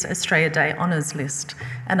this year's Australia Day Honours List,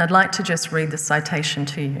 and I'd like to just read the citation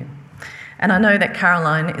to you. And I know that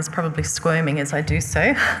Caroline is probably squirming as I do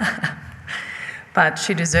so, but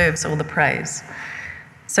she deserves all the praise.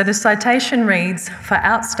 So the citation reads, "For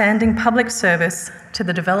outstanding public service to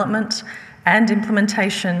the development and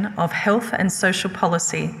implementation of health and social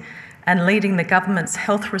policy and leading the government's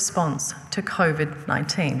health response to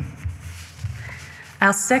COVID-19.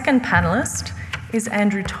 Our second panellist is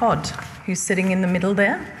Andrew Todd, who's sitting in the middle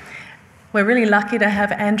there. We're really lucky to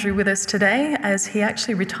have Andrew with us today as he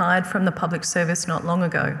actually retired from the public service not long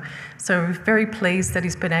ago. So we're very pleased that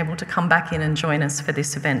he's been able to come back in and join us for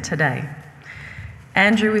this event today.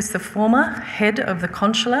 Andrew is the former head of the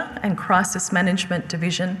Consular and Crisis Management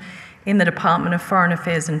Division in the Department of Foreign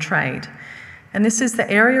Affairs and Trade. And this is the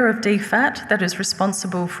area of DFAT that is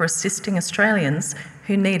responsible for assisting Australians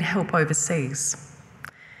who need help overseas.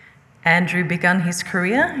 Andrew began his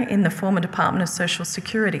career in the former Department of Social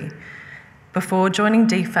Security before joining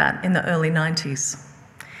DFAT in the early 90s.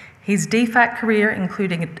 His DFAT career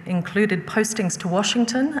included postings to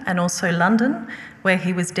Washington and also London, where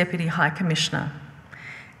he was Deputy High Commissioner.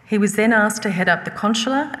 He was then asked to head up the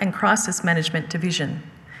Consular and Crisis Management Division.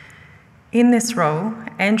 In this role,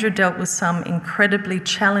 Andrew dealt with some incredibly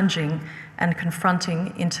challenging and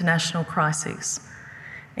confronting international crises,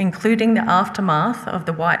 including the aftermath of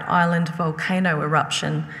the White Island volcano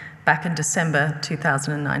eruption back in December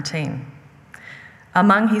 2019.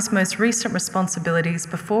 Among his most recent responsibilities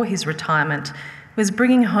before his retirement was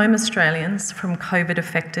bringing home Australians from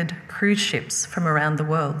COVID-affected cruise ships from around the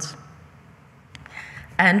world.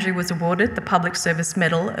 Andrew was awarded the Public Service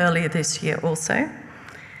Medal earlier this year also,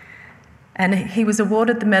 and he was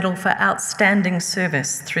awarded the medal for outstanding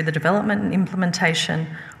service through the development and implementation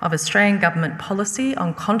of Australian government policy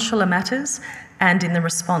on consular matters and in the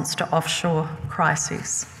response to offshore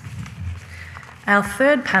crises. Our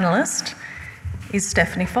third panellist is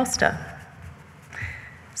Stephanie Foster.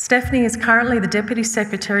 Stephanie is currently the Deputy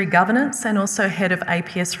Secretary Governance and also Head of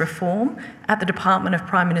APS Reform at the Department of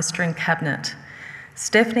Prime Minister and Cabinet.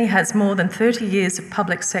 Stephanie has more than 30 years of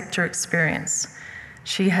public sector experience.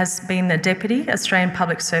 She has been the Deputy Australian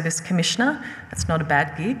Public Service Commissioner, that's not a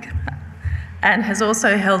bad gig, and has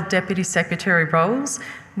also held Deputy Secretary roles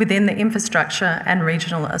within the Infrastructure and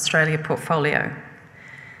Regional Australia portfolio.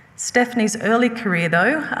 Stephanie's early career,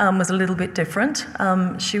 though, was a little bit different.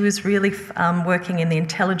 She was really working in the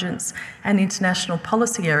intelligence and international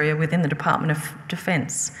policy area within the Department of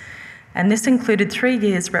Defence. And this included 3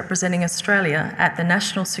 years representing Australia at the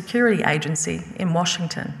National Security Agency in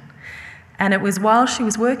Washington. And it was while she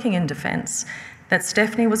was working in Defence that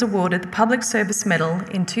Stephanie was awarded the Public Service Medal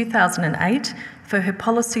in 2008 for her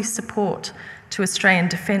policy support to Australian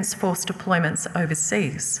Defence Force deployments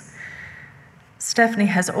overseas. Stephanie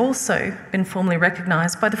has also been formally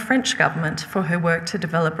recognised by the French government for her work to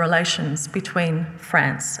develop relations between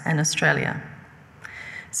France and Australia.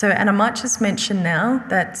 So, and I might just mention now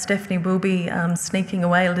that Stephanie will be sneaking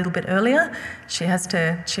away a little bit earlier. She has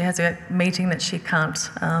a meeting that she can't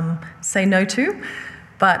say no to,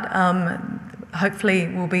 but hopefully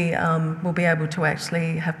we'll be able to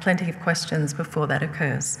actually have plenty of questions before that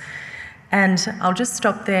occurs. And I'll just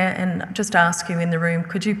stop there and just ask you in the room,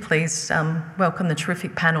 could you please welcome the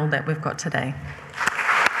terrific panel that we've got today.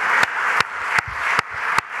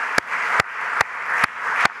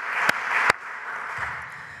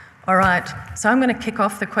 All right, so I'm going to kick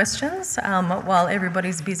off the questions while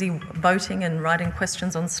everybody's busy voting and writing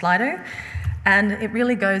questions on Slido. And it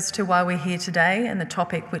really goes to why we're here today and the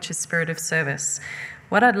topic, which is spirit of service.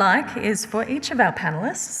 What I'd like is for each of our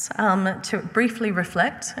panellists to briefly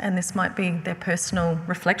reflect, and this might be their personal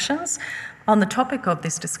reflections, on the topic of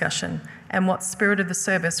this discussion and what spirit of the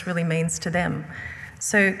service really means to them.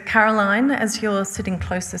 So Caroline, as you're sitting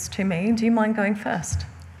closest to me, do you mind going first?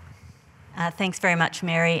 Thanks very much,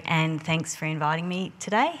 Mary, and thanks for inviting me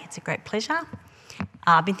today. It's a great pleasure.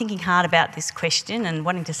 I've been thinking hard about this question and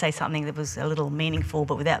wanting to say something that was a little meaningful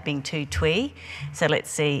but without being too twee, so let's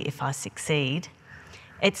see if I succeed.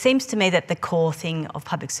 It seems to me that the core thing of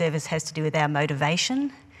public service has to do with our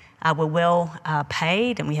motivation. We're well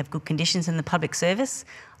paid and we have good conditions in the public service,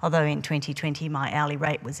 although in 2020 my hourly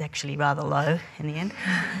rate was actually rather low in the end.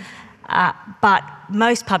 But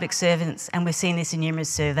most public servants, and we've seen this in numerous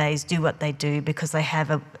surveys, do what they do because they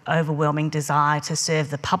have an overwhelming desire to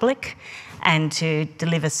serve the public and to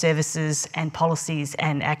deliver services and policies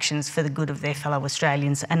and actions for the good of their fellow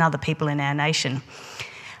Australians and other people in our nation.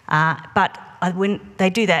 But they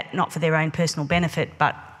do that not for their own personal benefit,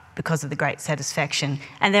 but because of the great satisfaction.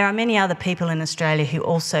 And there are many other people in Australia who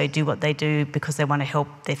also do what they do because they want to help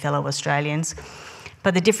their fellow Australians.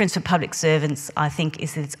 But the difference for public servants, I think,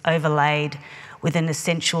 is that it's overlaid with an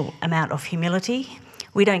essential amount of humility.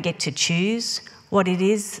 We don't get to choose what it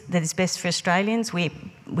is that is best for Australians. We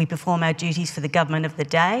perform our duties for the government of the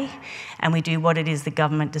day, and we do what it is the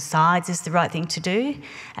government decides is the right thing to do,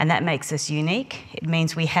 and that makes us unique. It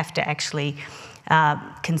means we have to actually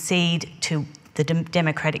concede to the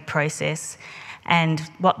democratic process, and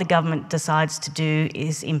what the government decides to do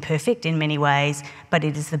is imperfect in many ways, but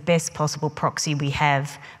it is the best possible proxy we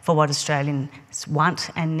have for what Australians want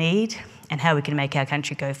and need and how we can make our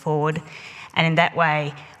country go forward. And in that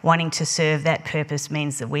way, wanting to serve that purpose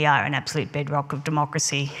means that we are an absolute bedrock of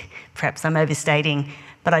democracy. Perhaps I'm overstating,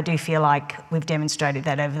 but I do feel like we've demonstrated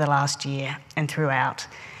that over the last year and throughout,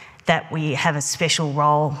 that we have a special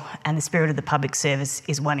role, and the spirit of the public service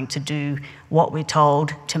is wanting to do what we're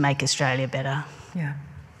told to make Australia better. Yeah.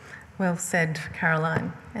 Well said,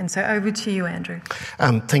 Caroline. And so over to you, Andrew.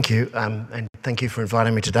 Thank you, and thank you for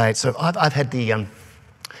inviting me today. So I've had the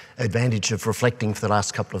advantage of reflecting for the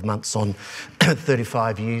last couple of months on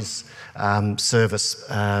 35 years service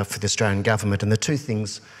for the Australian government, and the two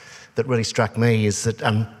things that really struck me is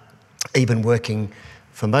that even working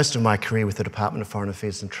for most of my career with the Department of Foreign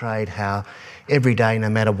Affairs and Trade, how every day, no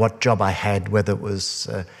matter what job I had, whether it was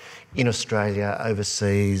in Australia,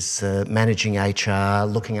 overseas, managing HR,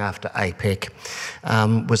 looking after APEC,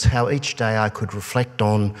 was how each day I could reflect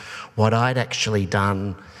on what I'd actually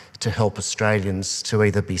done to help Australians to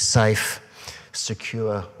either be safe,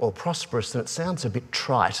 secure or prosperous. And it sounds a bit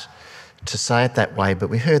trite to say it that way, but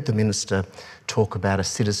we heard the Minister talk about a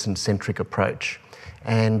citizen-centric approach.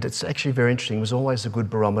 And it's actually very interesting. It was always a good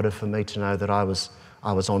barometer for me to know that I was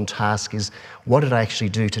on task, is what did I actually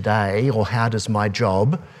do today, or how does my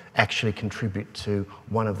job actually contribute to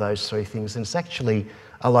one of those three things? And it's actually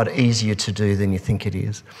a lot easier to do than you think it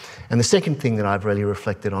is. And the second thing that I've really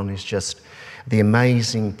reflected on is just the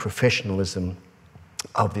amazing professionalism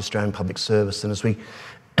of the Australian Public Service. And as we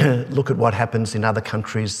look at what happens in other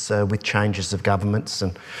countries with changes of governments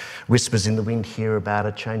and whispers in the wind here about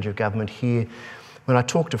a change of government here, when I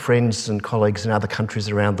talk to friends and colleagues in other countries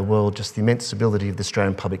around the world, just the immense ability of the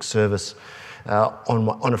Australian Public Service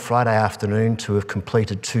on a Friday afternoon to have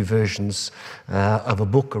completed 2 versions of a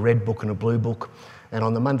book, a red book and a blue book. And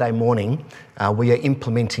on the Monday morning, we are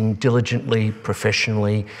implementing diligently,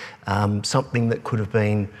 professionally, something that could have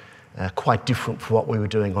been quite different from what we were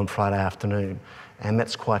doing on Friday afternoon. And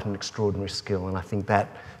that's quite an extraordinary skill. And I think that,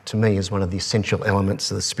 to me, is one of the essential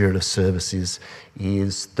elements of the spirit of service,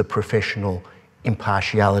 is the professional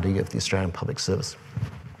impartiality of the Australian Public Service.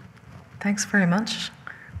 Thanks very much.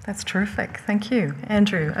 That's terrific. Thank you.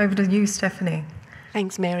 Andrew, over to you, Stephanie.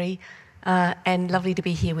 Thanks, Mary. And lovely to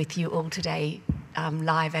be here with you all today,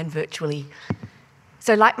 live and virtually.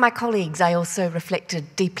 So like my colleagues, I also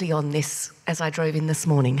reflected deeply on this as I drove in this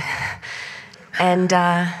morning. And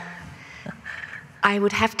I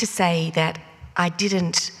would have to say that I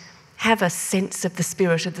didn't have a sense of the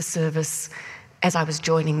spirit of the service as I was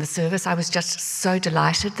joining the service. I was just so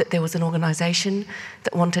delighted that there was an organisation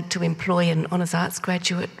that wanted to employ an honours arts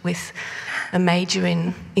graduate with a major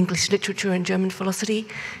in English literature and German philosophy.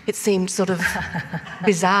 It seemed sort of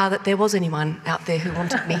bizarre that there was anyone out there who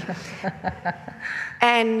wanted me.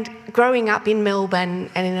 And growing up in Melbourne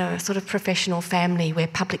and in a sort of professional family where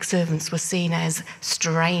public servants were seen as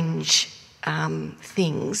strange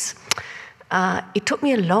things, it took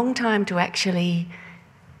me a long time to actually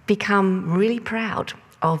become really proud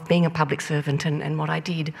of being a public servant and what I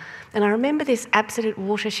did. And I remember this absolute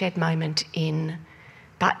watershed moment in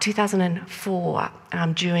about 2004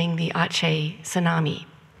 during the Aceh tsunami.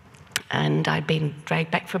 And I'd been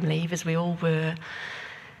dragged back from leave, as we all were.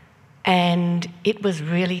 And it was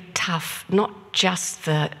really tough, not just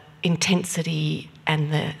the intensity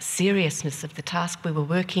and the seriousness of the task we were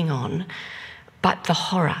working on, but the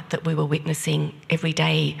horror that we were witnessing every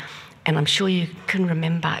day. And I'm sure you can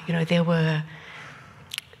remember, you know, there were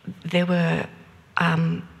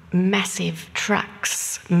massive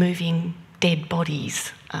trucks moving dead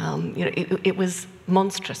bodies. You know, it was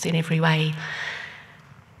monstrous in every way.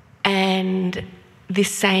 And this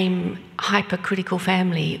same hypercritical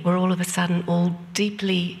family were all of a sudden all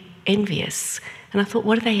deeply envious. And I thought,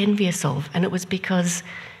 what are they envious of? And it was because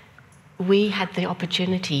we had the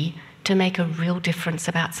opportunity to make a real difference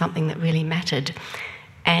about something that really mattered.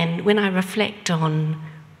 And when I reflect on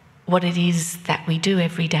what it is that we do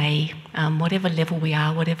every day, whatever level we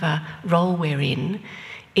are, whatever role we're in,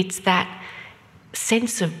 it's that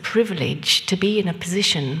sense of privilege to be in a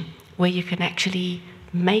position where you can actually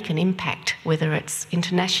make an impact, whether it's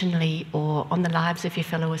internationally or on the lives of your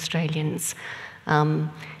fellow Australians.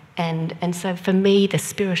 And so for me, the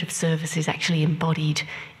spirit of service is actually embodied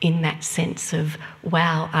in that sense of,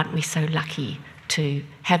 wow, aren't we so lucky to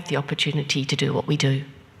have the opportunity to do what we do.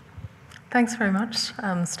 Thanks very much,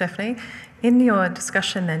 Stephanie. In your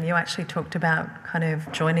discussion then, you actually talked about kind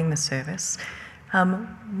of joining the service.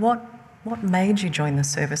 What made you join the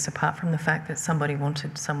service apart from the fact that somebody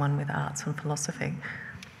wanted someone with arts and philosophy?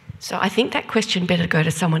 So I think that question better go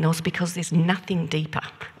to someone else because there's nothing deeper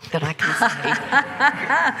that I can say.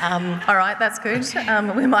 All right, that's good.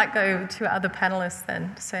 We might go to other panellists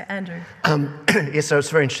then. So Andrew. Yeah, so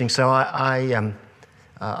it's very interesting. So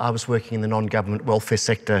I was working in the non-government welfare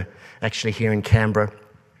sector actually here in Canberra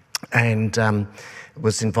and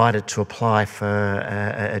was invited to apply for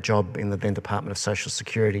a job in the then Department of Social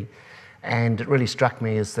Security. And it really struck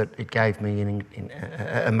me is that it gave me an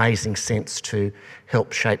amazing sense to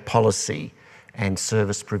help shape policy and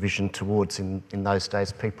service provision towards, in those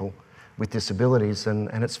days, people with disabilities,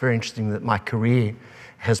 and it's very interesting that my career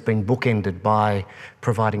has been bookended by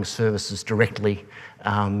providing services directly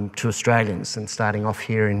to Australians, and starting off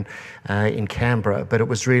here in Canberra. But it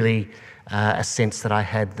was really a sense that I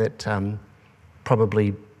had that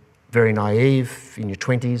probably very naive. In your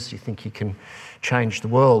 20s, you think you can change the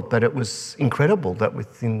world, but it was incredible that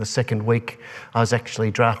within the second week I was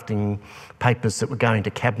actually drafting papers that were going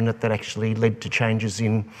to Cabinet that actually led to changes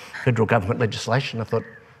in federal government legislation. I thought,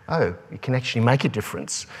 oh, you can actually make a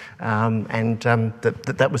difference.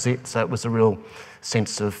 That was it. So it was a real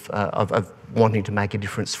sense of wanting to make a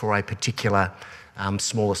difference for a particular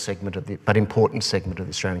smaller segment of but important segment of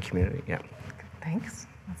the Australian community. Yeah. Thanks.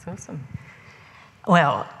 That's awesome.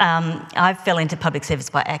 Well, I fell into public service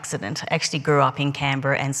by accident. I actually grew up in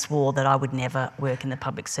Canberra and swore that I would never work in the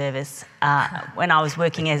public service. When I was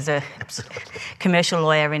working as a commercial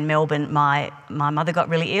lawyer in Melbourne, my mother got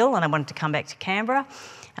really ill and I wanted to come back to Canberra.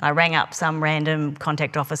 And I rang up some random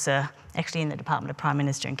contact officer, actually in the Department of Prime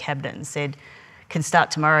Minister and Cabinet, and said, can start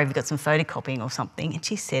tomorrow, have you got some photocopying or something? And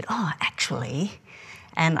she said, oh, actually,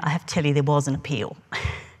 and I have to tell you, there was an appeal.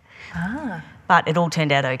 But it all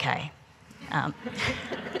turned out okay.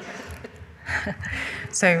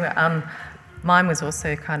 So mine was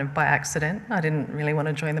also kind of by accident. I didn't really want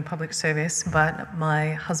to join the public service, but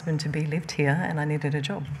my husband-to-be lived here and I needed a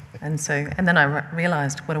job. And then I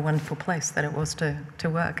realised what a wonderful place that it was to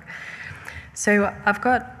work. So I've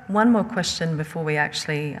got one more question before we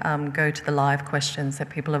actually go to the live questions that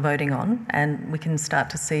people are voting on, and we can start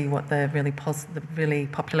to see what the really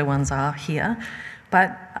popular ones are here.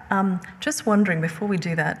 But just wondering, before we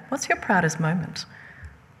do that, what's your proudest moment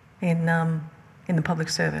in the public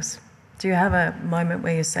service? Do you have a moment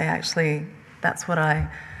where you say, actually, that's what I'm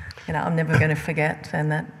never going to forget,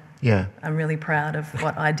 and that I'm really proud of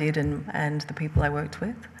what I did and the people I worked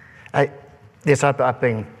with? Yes, I've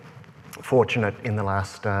been fortunate in the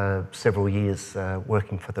last several years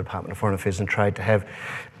working for the Department of Foreign Affairs and Trade to have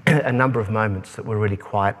a number of moments that were really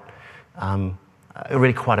quite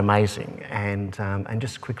amazing, and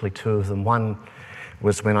just quickly two of them. One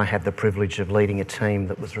was when I had the privilege of leading a team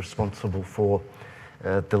that was responsible for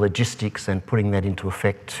the logistics and putting that into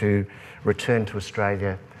effect to return to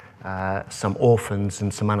Australia some orphans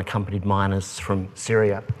and some unaccompanied minors from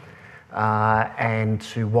Syria, and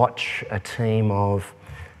to watch a team of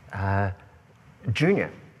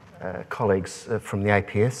junior colleagues from the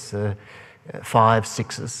APS, 5,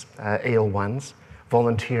 6s, EL1s,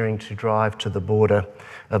 volunteering to drive to the border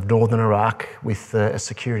of northern Iraq with a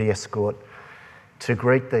security escort to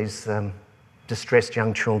greet these distressed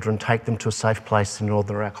young children, take them to a safe place in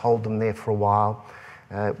northern Iraq, hold them there for a while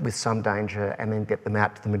with some danger, and then get them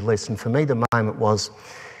out to the Middle East. And for me, the moment was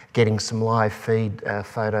getting some live feed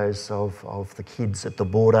photos of the kids at the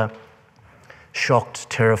border, shocked,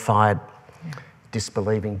 terrified,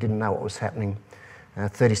 disbelieving, didn't know what was happening.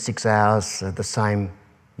 36 hours, the same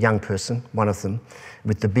young person, one of them,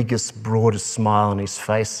 with the biggest, broadest smile on his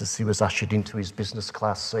face as he was ushered into his business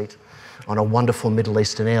class seat on a wonderful Middle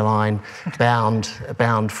Eastern airline bound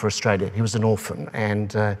for Australia. He was an orphan, and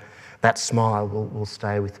that smile will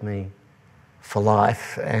stay with me for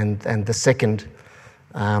life. And the second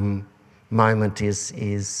moment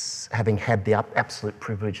is having had the absolute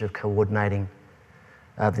privilege of coordinating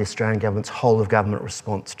the Australian government's whole of government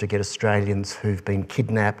response to get Australians who've been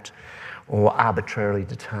kidnapped or arbitrarily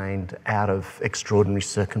detained out of extraordinary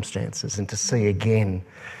circumstances, and to see again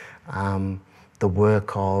the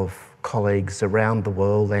work of colleagues around the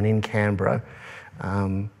world and in Canberra,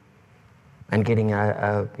 and getting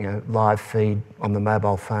a live feed on the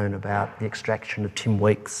mobile phone about the extraction of Tim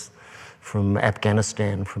Weeks from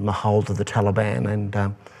Afghanistan, from the hold of the Taliban,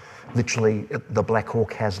 and literally the Black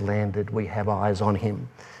Hawk has landed, we have eyes on him.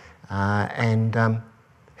 And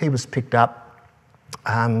he was picked up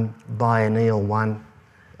by an EL1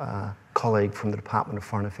 colleague from the Department of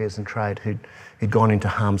Foreign Affairs and Trade who'd gone into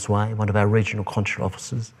harm's way, one of our regional consular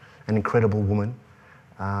officers, an incredible woman.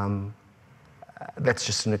 That's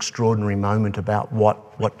just an extraordinary moment about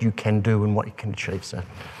what you can do and what you can achieve. So,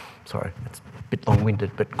 sorry, it's a bit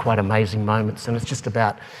long-winded, but quite amazing moments. And it's just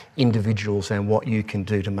about individuals and what you can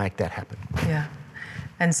do to make that happen. Yeah.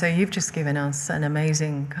 And so you've just given us an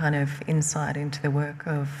amazing kind of insight into the work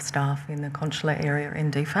of staff in the consular area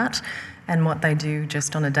in DFAT and what they do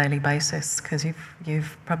just on a daily basis, because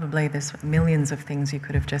you've probably, there's millions of things you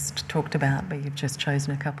could have just talked about, but you've just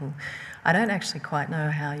chosen a couple. I don't actually quite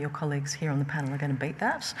know how your colleagues here on the panel are going to beat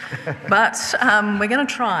that, but we're going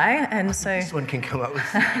to try. And so this one can come up with.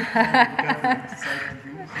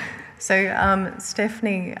 So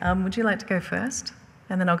Stephanie, would you like to go first?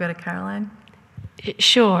 And then I'll go to Caroline.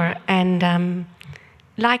 Sure, and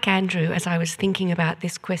like Andrew, as I was thinking about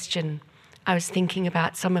this question, I was thinking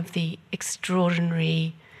about some of the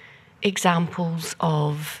extraordinary examples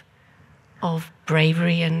of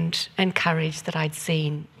bravery and courage that I'd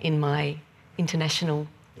seen in my international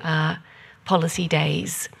policy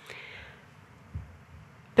days.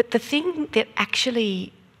 But the thing that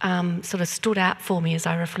actually sort of stood out for me as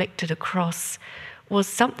I reflected across was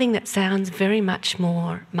something that sounds very much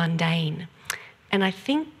more mundane. And I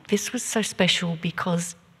think this was so special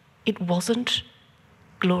because it wasn't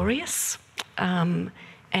glorious, and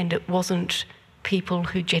it wasn't people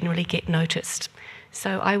who generally get noticed.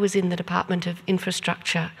 So I was in the Department of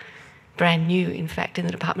Infrastructure, brand new, in fact, in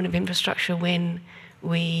the Department of Infrastructure when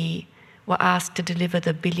we were asked to deliver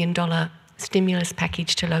the $1 billion stimulus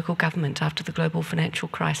package to local government after the global financial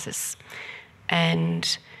crisis,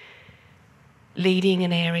 and leading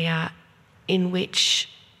an area in which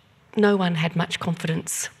no one had much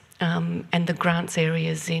confidence, and the grants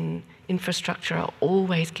areas in infrastructure are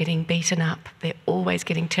always getting beaten up. They're always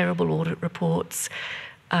getting terrible audit reports.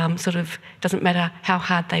 Sort of doesn't matter how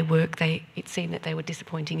hard they work, it seemed that they were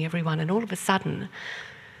disappointing everyone. And all of a sudden,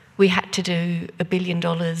 we had to do $1 billion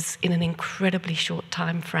in an incredibly short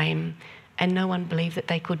time frame, and no one believed that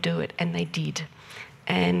they could do it, and they did.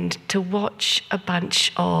 And to watch a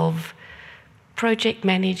bunch of project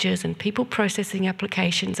managers and people processing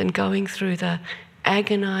applications and going through the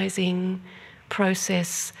agonising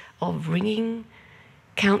process of ringing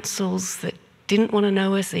councils that didn't want to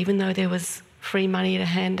know us, even though there was free money to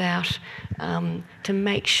hand out, to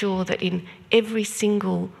make sure that in every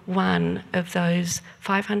single one of those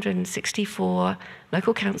 564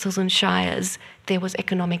 local councils and shires there was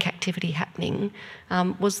economic activity happening,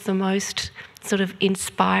 was the most sort of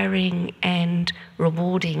inspiring and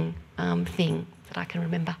rewarding thing that I can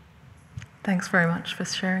remember. Thanks very much for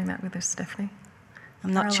sharing that with us, Stephanie.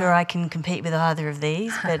 I'm not sure I can compete with either of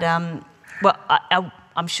these, but well,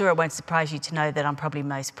 I'm sure it won't surprise you to know that I'm probably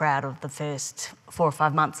most proud of the first 4 or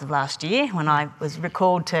 5 months of last year when I was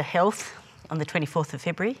recalled to health on the 24th of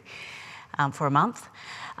February for a month.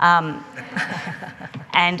 And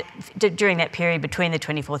during that period between the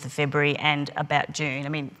 24th of February and about June, I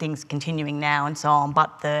mean, things continuing now and so on,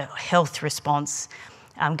 but the health response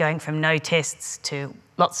going from no tests to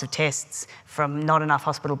lots of tests, from not enough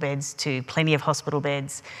hospital beds to plenty of hospital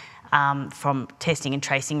beds, from testing and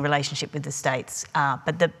tracing relationship with the states.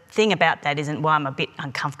 But the thing about that isn't why I'm a bit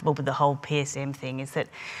uncomfortable with the whole PSM thing, is that,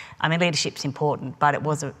 I mean, leadership's important, but it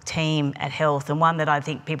was a team at Health, and one that I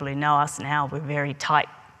think people who know us now, we're a very tight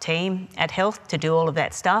team at Health to do all of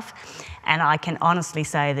that stuff. And I can honestly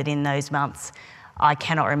say that in those months, I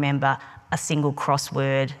cannot remember a single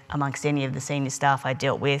crossword amongst any of the senior staff I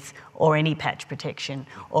dealt with, or any patch protection,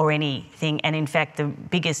 or anything. And in fact, the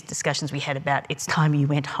biggest discussions we had about, it's time you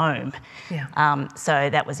went home. Yeah. So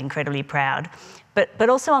that was incredibly proud. But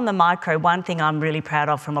also on the micro, one thing I'm really proud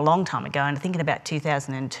of from a long time ago, and thinking about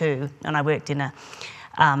 2002, and I worked in a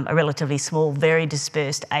relatively small, very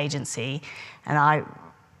dispersed agency, and I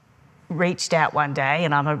reached out one day,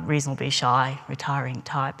 and I'm a reasonably shy, retiring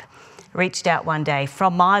type, reached out one day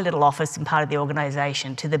from my little office and part of the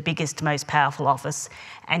organisation to the biggest, most powerful office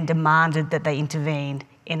and demanded that they intervene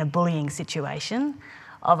in a bullying situation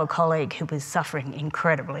of a colleague who was suffering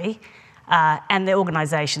incredibly. And the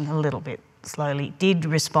organisation, a little bit slowly, did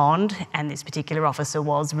respond, and this particular officer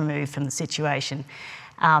was removed from the situation.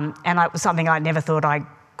 And it was something I never thought I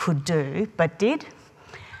could do, but did.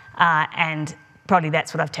 And probably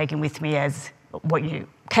that's what I've taken with me as what you're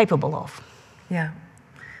capable of. Yeah.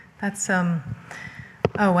 That's, oh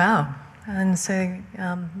wow. And so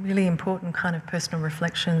really important kind of personal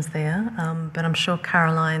reflections there. But I'm sure,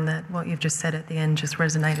 Caroline, that what you've just said at the end just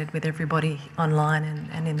resonated with everybody online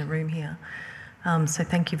and in the room here. So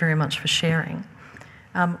thank you very much for sharing.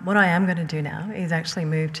 What I am going to do now is actually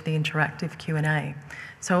move to the interactive Q&A.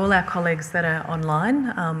 So all our colleagues that are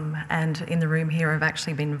online and in the room here have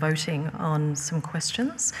actually been voting on some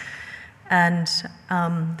questions. And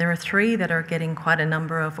there are 3 that are getting quite a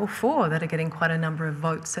number of, or 4 that are getting quite a number of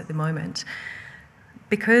votes at the moment.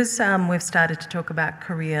 Because we've started to talk about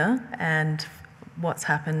career and what's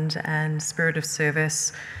happened and spirit of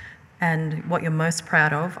service and what you're most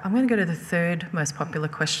proud of, I'm going to go to the 3rd most popular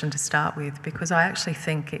question to start with, because I actually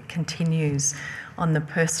think it continues on the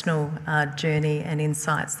personal journey and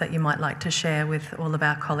insights that you might like to share with all of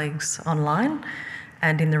our colleagues online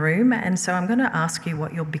and in the room. And so I'm going to ask you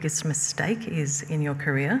what your biggest mistake is in your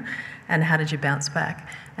career and how did you bounce back.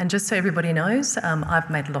 And just so everybody knows, I've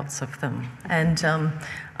made lots of them, and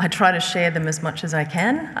I try to share them as much as I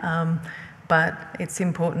can, but it's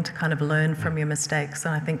important to kind of learn from your mistakes,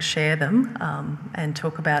 and I think share them and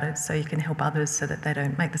talk about it so you can help others so that they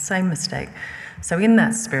don't make the same mistake. So in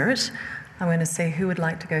that spirit, I'm going to see who would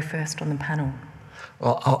like to go first on the panel.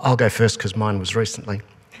 Well, I'll go first because mine was recently.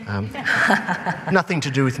 Nothing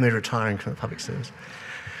to do with me retiring from the public service.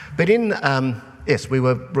 But yes, we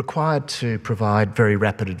were required to provide very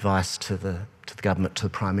rapid advice to the government, to the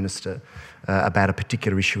Prime Minister, about a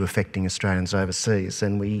particular issue affecting Australians overseas.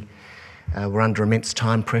 And we were under immense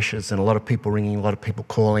time pressures and a lot of people ringing, a lot of people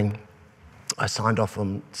calling. I signed off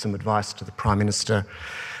on some advice to the Prime Minister,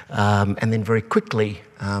 and then very quickly,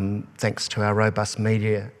 thanks to our robust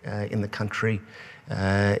media in the country,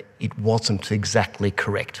 it wasn't exactly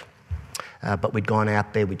correct. But we'd gone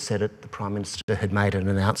out there, we'd said it, the Prime Minister had made an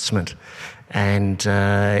announcement, and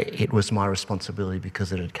it was my responsibility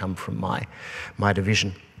because it had come from my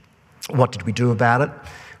division. What did we do about it?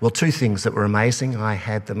 Well, two things that were amazing. I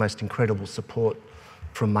had the most incredible support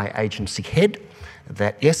from my agency head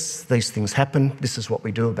that, yes, these things happen, this is what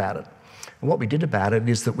we do about it. And what we did about it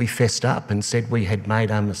is that we fessed up and said we had made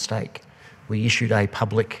a mistake. We issued a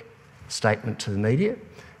public statement to the media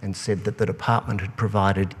and said that the department had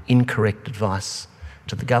provided incorrect advice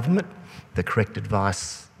to the government. The correct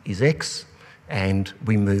advice is X, and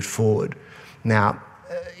we moved forward. Now,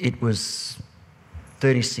 it was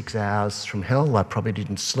 36 hours from hell. I probably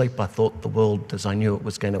didn't sleep. I thought the world, as I knew it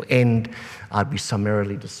was going to end, I'd be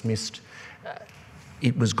summarily dismissed.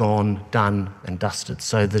 It was gone, done and dusted.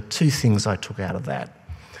 So the two things I took out of that,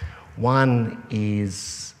 one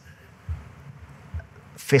is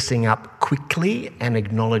fessing up quickly and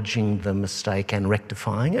acknowledging the mistake and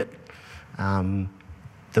rectifying it.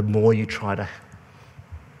 The more you try to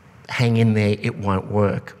hang in there, it won't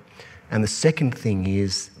work. And the second thing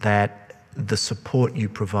is that the support you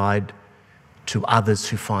provide to others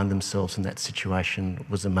who find themselves in that situation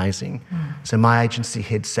was amazing. So my agency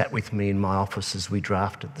head sat with me in my office as we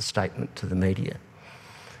drafted the statement to the media.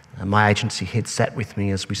 My agency head sat with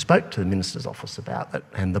me as we spoke to the Minister's office about it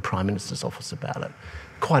and the Prime Minister's office about it.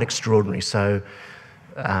 Quite extraordinary. So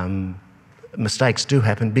mistakes do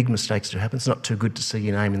happen, big mistakes do happen. It's not too good to see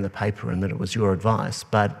your name in the paper and that it was your advice,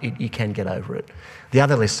 but you can get over it. The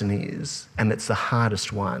other lesson is, and it's the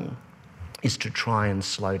hardest one, is to try and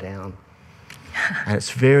slow down. And it's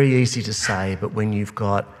very easy to say, but when you've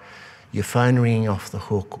got your phone ringing off the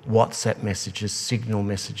hook, WhatsApp messages, Signal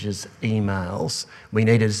messages, emails, we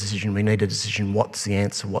need a decision, what's the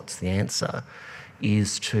answer,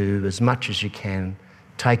 is to, as much as you can,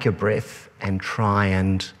 take a breath and try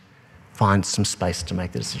and find some space to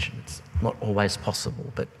make the decision. It's not always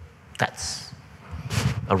possible, but that's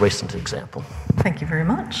a recent example. Thank you very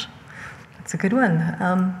much. That's a good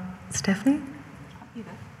one. Stephanie?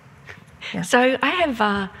 Yeah. So I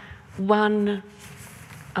have one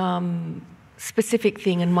specific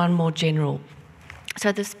thing and one more general.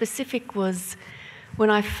 So the specific was when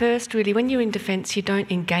you're in defence, you don't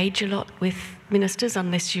engage a lot with ministers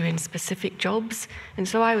unless you're in specific jobs. And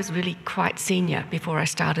so I was really quite senior before I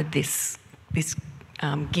started this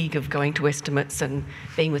gig of going to estimates and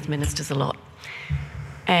being with ministers a lot.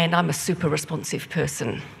 And I'm a super responsive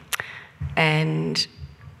person. And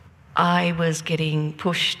I was getting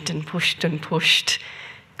pushed and pushed and pushed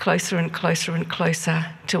closer and closer and closer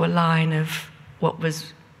to a line of what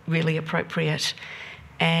was really appropriate.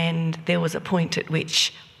 And there was a point at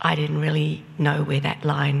which I didn't really know where that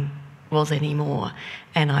line was anymore.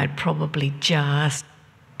 And I'd probably just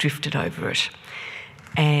drifted over it.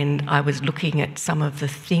 And I was looking at some of the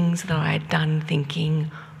things that I had done thinking,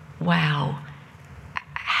 wow,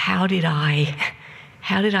 how did I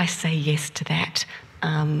say yes to that?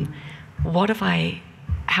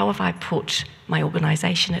 How have I put my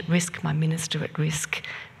organisation at risk, my minister at risk,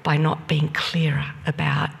 by not being clearer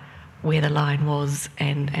about where the line was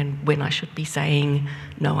and when I should be saying,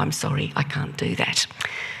 no, I'm sorry, I can't do that.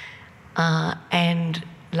 And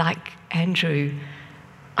like Andrew,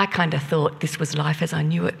 I kind of thought this was life as I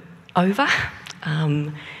knew it over,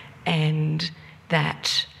 and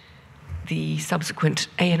that the subsequent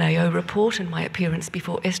ANAO report and my appearance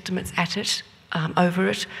before estimates at it, over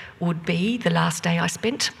it, would be the last day I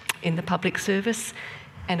spent in the public service.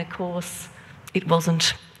 And of course, it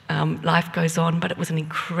wasn't. Life goes on, but it was an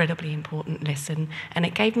incredibly important lesson. And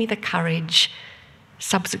it gave me the courage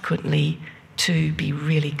subsequently to be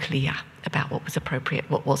really clear about what was appropriate,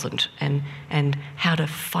 what wasn't, and how to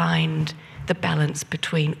find the balance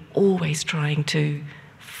between always trying to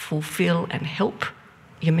fulfil and help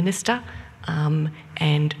your minister,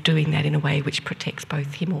 and doing that in a way which protects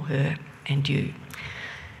both him or her and you.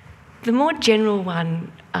 The more general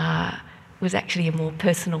one was actually a more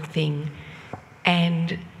personal thing,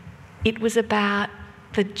 and it was about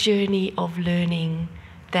the journey of learning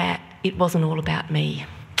that it wasn't all about me.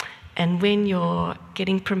 And when you're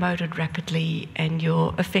getting promoted rapidly and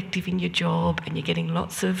you're effective in your job and you're getting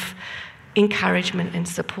lots of encouragement and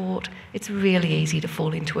support, it's really easy to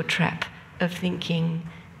fall into a trap of thinking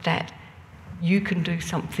that you can do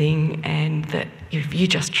something and that if you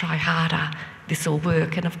just try harder, this will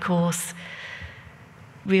work. And of course,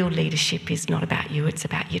 real leadership is not about you, it's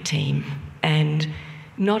about your team. And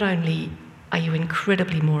not only are you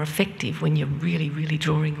incredibly more effective when you're really, really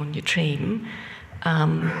drawing on your team,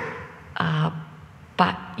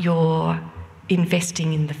 but you're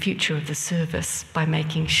investing in the future of the service by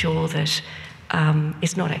making sure that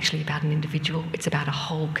it's not actually about an individual, it's about a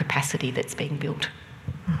whole capacity that's being built.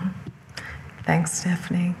 Mm-hmm. Thanks,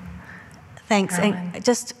 Stephanie. Thanks. Caroline. And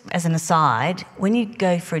just as an aside, when you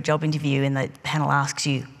go for a job interview and the panel asks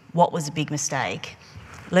you, what was a big mistake?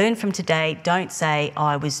 Learn from today, don't say,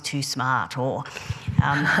 I was too smart or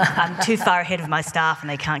I'm too far ahead of my staff and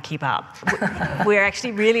they can't keep up. We're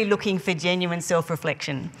actually really looking for genuine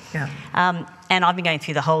self-reflection. Yeah. And I've been going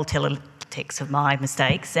through the whole teletext of my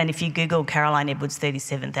mistakes, and if you Google Caroline Edwards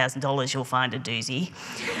 $37,000, you'll find a doozy.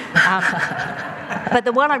 But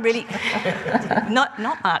the one I really, not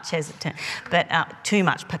much as it turned, but too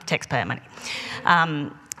much taxpayer money.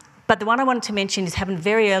 But the one I wanted to mention is happened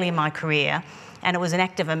very early in my career, and it was an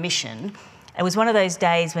act of omission. It was one of those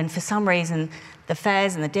days when, for some reason, the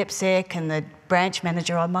FAS and the DepSec and the branch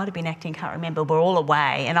manager, I might have been acting, can't remember, were all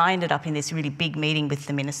away, and I ended up in this really big meeting with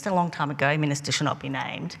the minister a long time ago. Minister should not be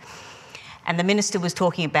named. And the minister was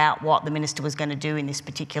talking about what the minister was going to do in this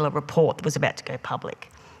particular report that was about to go public.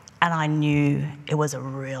 And I knew it was a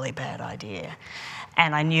really bad idea.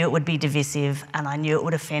 And I knew it would be divisive, and I knew it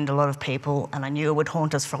would offend a lot of people, and I knew it would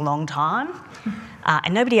haunt us for a long time.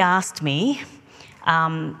 And nobody asked me,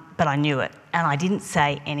 but I knew it, and I didn't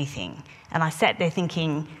say anything. And I sat there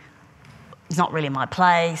thinking, it's not really my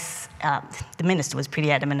place. The minister was pretty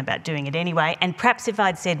adamant about doing it anyway, and perhaps if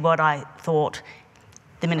I'd said what I thought,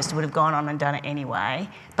 the minister would have gone on and done it anyway,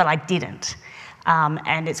 but I didn't.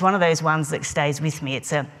 And it's one of those ones that stays with me.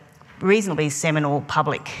 It's a reasonably seminal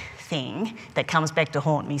public thing that comes back to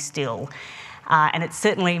haunt me still. And it's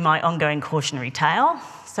certainly my ongoing cautionary tale.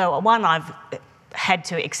 So one, I've had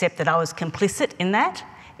to accept that I was complicit in that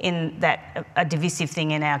a divisive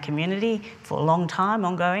thing in our community for a long time,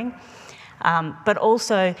 ongoing. But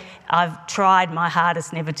also, I've tried my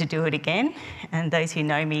hardest never to do it again. And those who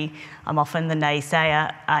know me, I'm often the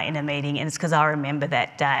naysayer in a meeting, and it's because I remember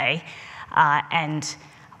that day. And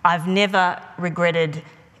I've never regretted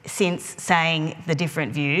since saying the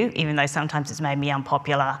different view, even though sometimes it's made me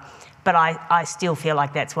unpopular. But I still feel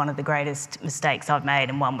like that's one of the greatest mistakes I've made,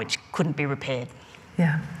 and one which couldn't be repaired.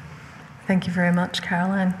 Yeah. Thank you very much,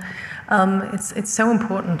 Caroline. It's so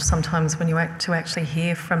important sometimes when you actually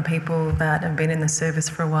hear from people that have been in the service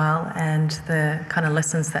for a while and the kind of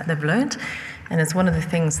lessons that they've learnt. And it's one of the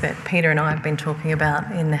things that Peter and I have been talking about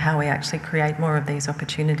in how we actually create more of these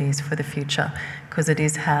opportunities for the future, because it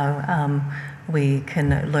is how we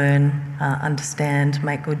can learn, understand,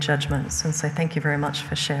 make good judgments. And so thank you very much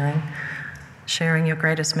for sharing your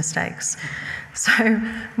greatest mistakes. So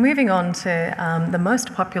moving on to the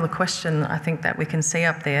most popular question I think that we can see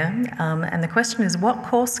up there, and the question is, what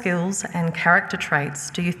core skills and character traits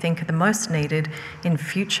do you think are the most needed in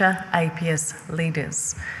future APS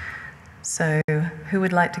leaders? So who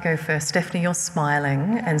would like to go first? Stephanie, you're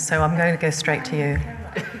smiling, and so I'm going to go straight to you.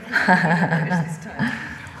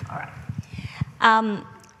 All right.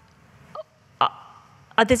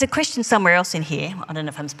 There's a question somewhere else in here, I don't know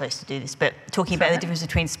if I'm supposed to do this, but talking about the difference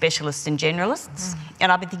between specialists and generalists.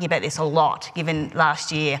 And I've been thinking about this a lot, given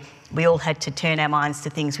last year we all had to turn our minds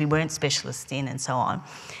to things we weren't specialists in and so on.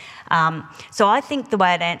 So I think the way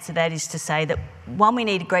I'd answer that is to say that, one, we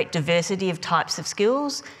need a great diversity of types of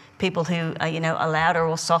skills, people who are, are louder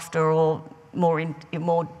or softer or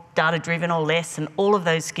more data-driven or less, and all of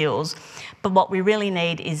those skills. But what we really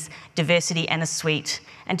need is diversity and a suite.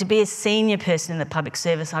 And to be a senior person in the public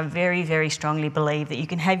service, I very, very strongly believe that you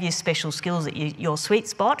can have your special skills at your sweet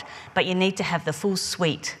spot, but you need to have the full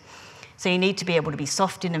suite. So you need to be able to be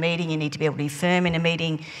soft in a meeting, you need to be able to be firm in a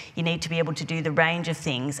meeting, you need to be able to do the range of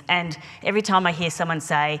things. And every time I hear someone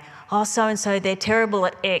say, oh, so-and-so, they're terrible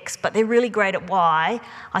at X, but they're really great at Y,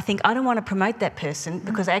 I think, I don't want to promote that person,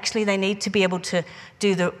 because actually they need to be able to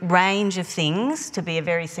do the range of things to be a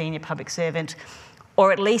very senior public servant,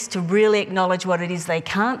 or at least to really acknowledge what it is they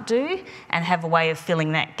can't do and have a way of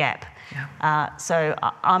filling that gap. Yeah. So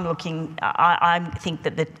I think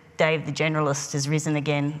that the day of the generalist has risen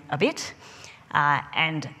again a bit.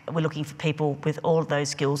 and we're looking for people with all of those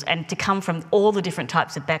skills and to come from all the different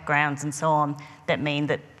types of backgrounds and so on that mean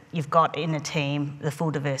that you've got in a team the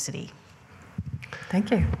full diversity.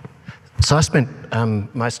 Thank you. So I spent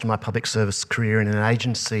most of my public service career in an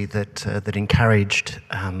agency that encouraged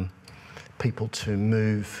people to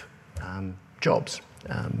move jobs,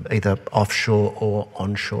 either offshore or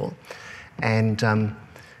onshore. And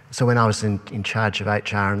so when I was in charge of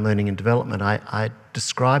HR and learning and development, I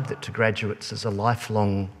described it to graduates as a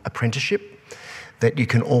lifelong apprenticeship, that you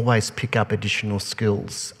can always pick up additional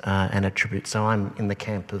skills and attributes. So I'm in the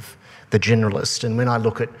camp of the generalist, and when I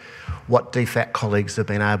look at what DFAT colleagues have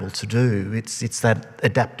been able to do, it's that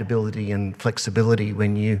adaptability and flexibility.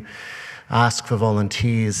 When you ask for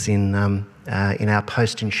volunteers in our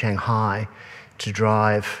post in Shanghai to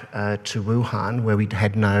drive to Wuhan, where we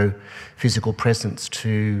had no physical presence,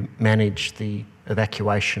 to manage the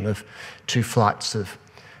evacuation of 2 flights of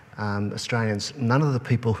Australians. None of the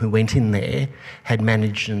people who went in there had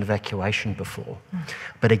managed an evacuation before.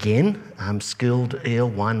 But again, skilled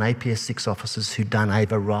EL1, APS 6 officers who'd done a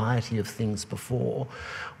variety of things before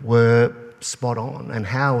were spot on. And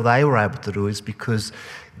how they were able to do is because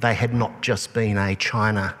they had not just been a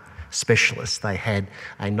China specialist. They had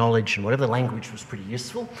a knowledge, and whatever the language was pretty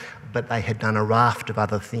useful, but they had done a raft of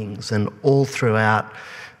other things. And all throughout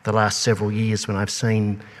the last several years, when I've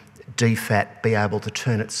seen DFAT be able to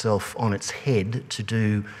turn itself on its head to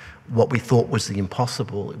do what we thought was the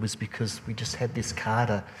impossible, it was because we just had this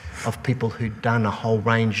cadre of people who'd done a whole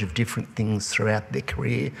range of different things throughout their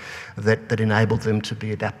career that enabled them to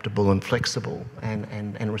be adaptable and flexible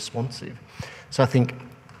and responsive. So I think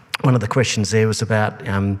one of the questions there was about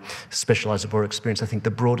specialised abroad experience. I think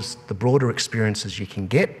the broader experiences you can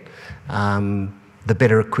get, the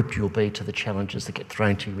better equipped you'll be to the challenges that get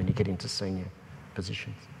thrown to you when you get into senior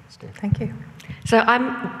positions. Steph. Thank you. So I'm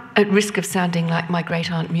at risk of sounding like my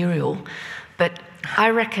great-aunt Muriel, but I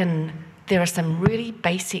reckon there are some really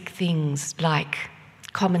basic things like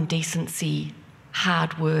common decency,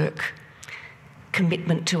 hard work,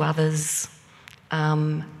 commitment to others,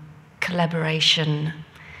 collaboration,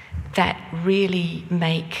 that really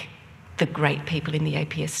make the great people in the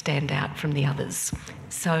APS stand out from the others.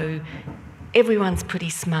 So everyone's pretty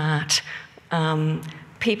smart.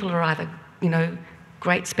 People are either,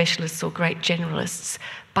 great specialists or great generalists,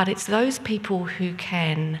 but it's those people who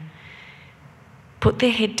can put their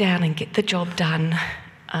head down and get the job done,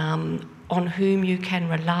 on whom you can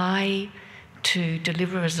rely to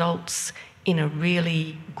deliver results in a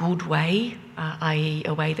really good way, i.e.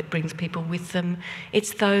 a way that brings people with them.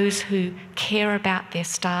 It's those who care about their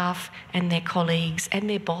staff and their colleagues and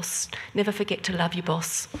their boss. Never forget to love your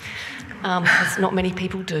boss, because not many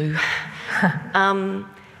people do.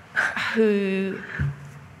 Who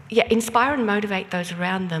inspire and motivate those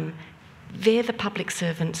around them. They're the public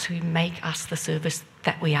servants who make us the service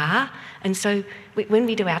that we are. And so when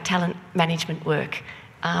we do our talent management work,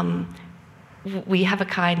 we have a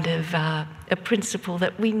kind of a principle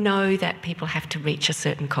that we know that people have to reach a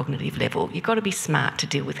certain cognitive level. You've got to be smart to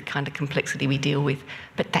deal with the kind of complexity we deal with,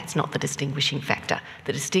 but that's not the distinguishing factor.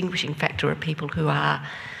 The distinguishing factor are people who are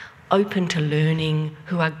open to learning,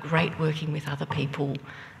 who are great working with other people,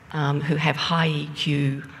 who have high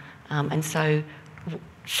EQ. And so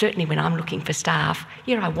certainly when I'm looking for staff,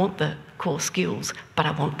 I want the core skills, but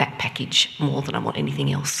I want that package more than I want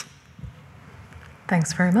anything else.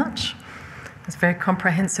 Thanks very much. That's a very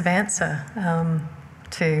comprehensive answer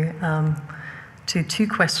to 2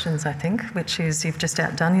 questions, I think, which is you've just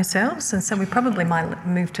outdone yourselves. And so we probably might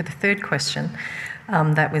move to the 3rd question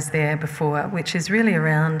that was there before, which is really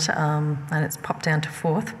around, and it's popped down to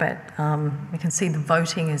 4th, but we can see the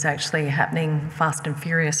voting is actually happening fast and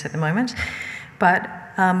furious at the moment. But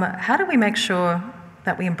how do we make sure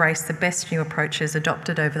that we embrace the best new approaches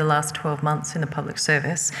adopted over the last 12 months in the public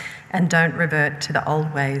service and don't revert to the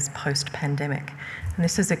old ways post-pandemic? And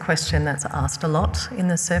this is a question that's asked a lot in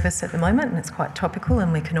the service at the moment, and it's quite topical,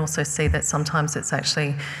 and we can also see that sometimes it's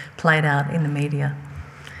actually played out in the media.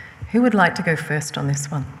 Who would like to go first on this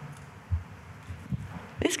one?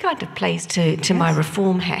 This kind of plays to my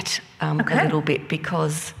reform hat a little bit,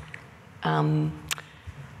 because one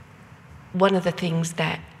of the things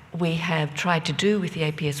that we have tried to do with the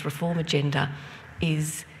APS reform agenda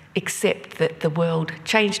is accept that the world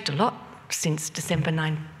changed a lot since December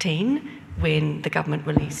 19, when the government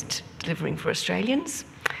released Delivering for Australians,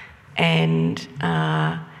 and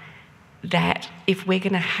that if we're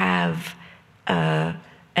going to have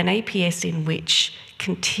an APS in which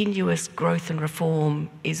continuous growth and reform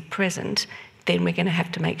is present, then we're going to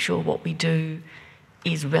have to make sure what we do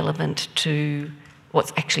is relevant to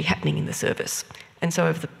what's actually happening in the service. And so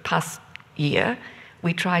over the past year,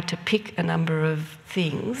 we tried to pick a number of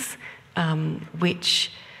things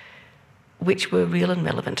which were real and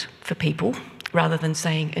relevant for people, rather than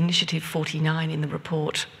saying Initiative 49 in the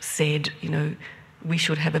report said, you know, we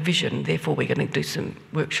should have a vision, therefore we're going to do some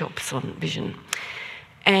workshops on vision.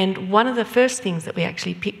 And one of the first things that we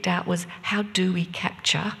actually picked out was, how do we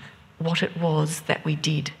capture what it was that we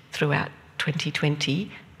did throughout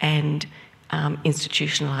 2020 and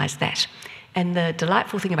institutionalise that? And the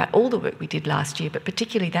delightful thing about all the work we did last year, but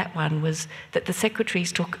particularly that one, was that the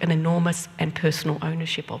secretaries took an enormous and personal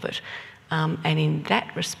ownership of it. And in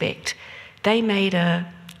that respect, they made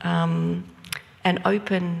an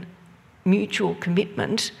open, mutual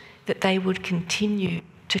commitment that they would continue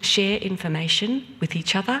to share information with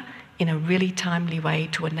each other in a really timely way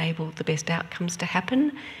to enable the best outcomes to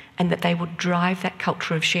happen, and that they would drive that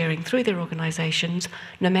culture of sharing through their organisations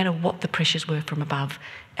no matter what the pressures were from above.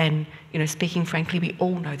 And, you know, speaking frankly, we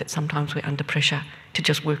all know that sometimes we're under pressure to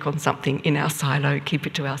just work on something in our silo, keep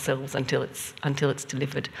it to ourselves until it's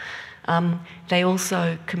delivered. They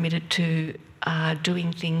also committed to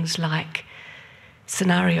doing things like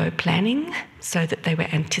scenario planning, so that they were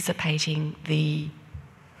anticipating the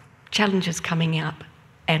challenges coming up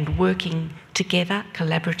and working together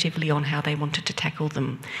collaboratively on how they wanted to tackle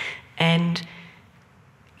them. And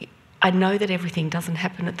I know that everything doesn't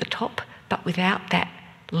happen at the top, but without that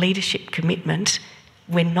leadership commitment,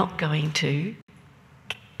 we're not going to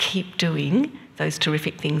keep doing those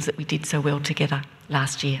terrific things that we did so well together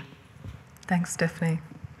last year. Thanks, Stephanie.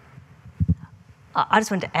 I just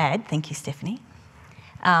wanted to add, thank you, Stephanie,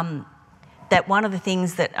 that one of the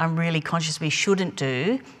things that I'm really conscious we shouldn't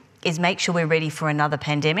do is make sure we're ready for another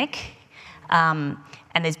pandemic. And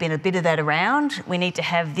there's been a bit of that around. We need to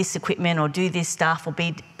have this equipment or do this stuff,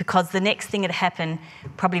 because the next thing that happen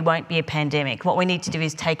probably won't be a pandemic. What we need to do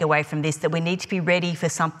is take away from this that we need to be ready for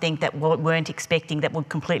something that we weren't expecting, that would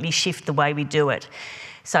completely shift the way we do it.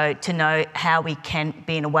 So to know how we can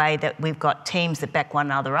be in a way that we've got teams that back one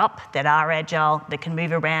another up, that are agile, that can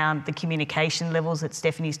move around, the communication levels that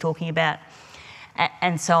Stephanie's talking about,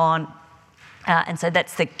 and so on. And so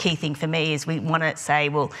that's the key thing for me, is we want to say,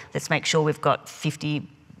 well, let's make sure we've got 50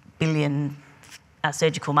 billion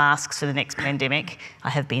surgical masks for the next pandemic.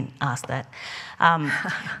 I have been asked that.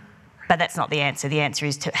 But that's not the answer. The answer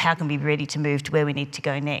is to how can we be ready to move to where we need to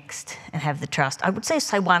go next and have the trust. I would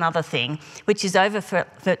say one other thing, which is over for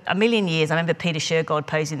a million years. I remember Peter Shergold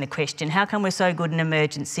posing the question, how come we're so good in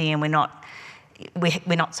emergency and we're not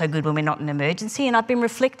so good when we're not in emergency? And I've been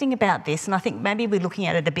reflecting about this, and I think maybe we're looking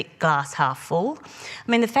at it a bit glass half full.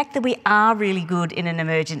 I mean, the fact that we are really good in an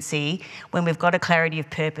emergency when we've got a clarity of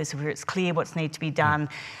purpose, where it's clear what's needs to be done,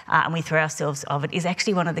 and we throw ourselves of it, is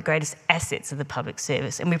actually one of the greatest assets of the public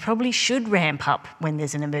service. And we probably should ramp up when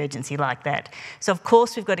there's an emergency like that. So of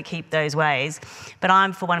course we've got to keep those ways, but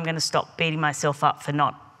I'm going to stop beating myself up for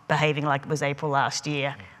not behaving like it was April last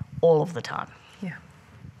year all of the time.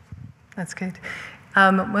 That's good.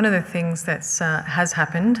 One of the things that has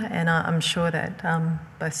happened, and I'm sure that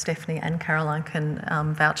both Stephanie and Caroline can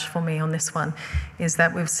vouch for me on this one, is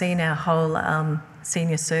that we've seen our whole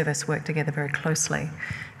senior service work together very closely.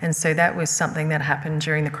 And so that was something that happened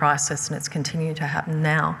during the crisis, and it's continued to happen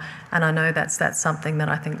now. And I know that's something that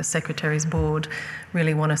I think the Secretary's Board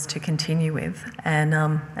really want us to continue with. And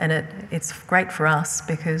it's great for us,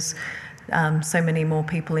 because so many more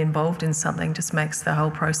people involved in something just makes the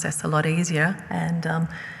whole process a lot easier, and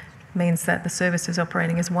means that the service is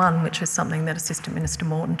operating as one, which is something that Assistant Minister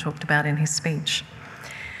Morton talked about in his speech.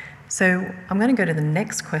 So I'm going to go to the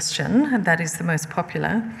next question, and that is the most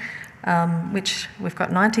popular, which we've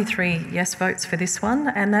got 93 yes votes for this one,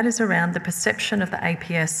 and that is around the perception of the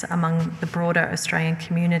APS among the broader Australian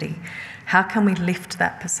community. How can we lift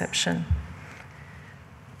that perception?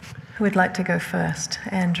 Who would like to go first?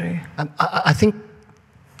 Andrew. I think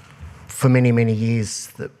for many, many years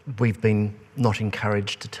that we've been not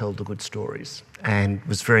encouraged to tell the good stories, and it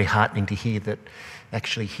was very heartening to hear that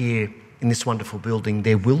actually here in this wonderful building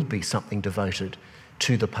there will be something devoted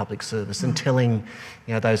to the public service and telling,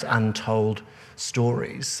 those untold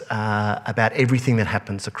stories about everything that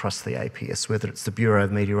happens across the APS, whether it's the Bureau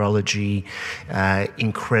of Meteorology,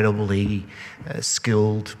 incredibly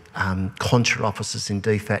skilled contra officers in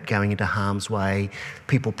DFAT going into harm's way,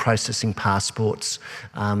 people processing passports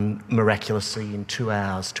miraculously in 2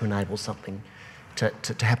 hours to enable something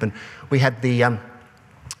to happen. We had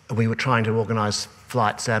we were trying to organise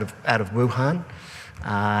flights out of Wuhan.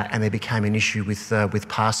 And there became an issue with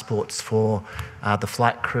passports for the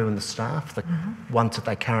flight crew and the staff. The ones that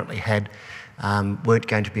they currently had weren't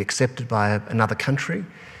going to be accepted by another country.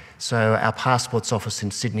 So our passports office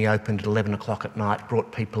in Sydney opened at 11 o'clock at night,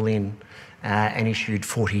 brought people in and issued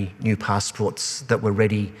 40 new passports that were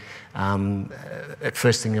ready at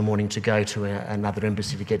first thing in the morning to go to another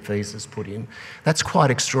embassy to get visas put in. That's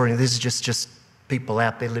quite extraordinary. This is just people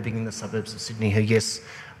out there living in the suburbs of Sydney who, yes,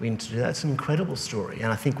 we need to do that. It's an incredible story.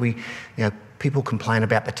 And I think people complain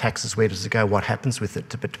about the taxes, where does it go, what happens with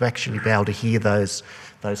it, but to actually be able to hear those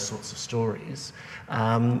sorts of stories.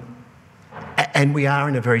 And we are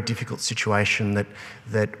in a very difficult situation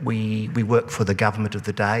that we work for the government of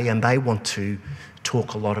the day, and they want to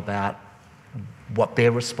talk a lot about what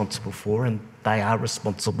they're responsible for, and they are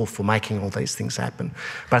responsible for making all these things happen.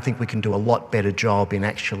 But I think we can do a lot better job in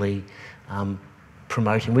actually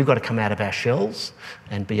promoting. We've got to come out of our shells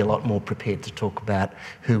and be a lot more prepared to talk about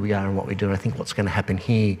who we are and what we do. And I think what's going to happen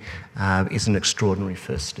here is an extraordinary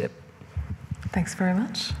first step. Thanks very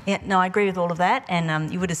much. Yeah, no, I agree with all of that. And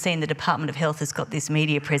you would have seen the Department of Health has got this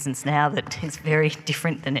media presence now that is very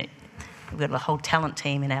different than it. We've got a whole talent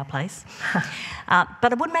team in our place.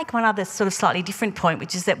 But I would make one other sort of slightly different point,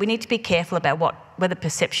 which is that we need to be careful about whether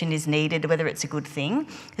perception is needed, whether it's a good thing.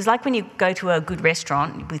 It's like when you go to a good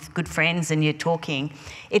restaurant with good friends and you're talking,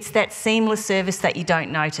 it's that seamless service that you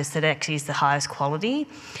don't notice that actually is the highest quality.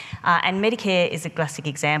 And Medicare is a classic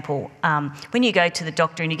example. When you go to the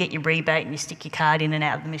doctor and you get your rebate and you stick your card in and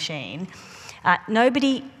out of the machine,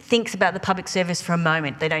 nobody thinks about the public service for a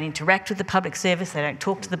moment. They don't interact with the public service, they don't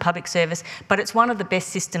talk to the public service, but it's one of the best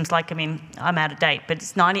systems. Like, I mean, I'm out of date, but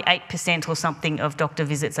it's 98% or something of doctor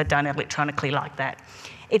visits are done electronically like that.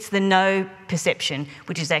 It's the no perception,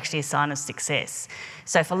 which is actually a sign of success.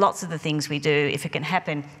 So for lots of the things we do, if it can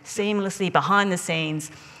happen seamlessly behind the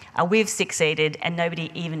scenes, we've succeeded and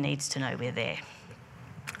nobody even needs to know we're there.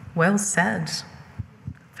 Well said.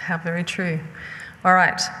 How very true. All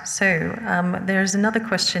right, so there's another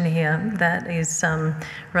question here that is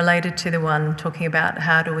related to the one talking about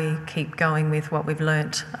how do we keep going with what we've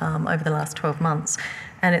learnt over the last 12 months,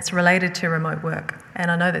 and it's related to remote work.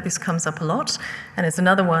 And I know that this comes up a lot, and it's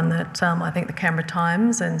another one that I think the Canberra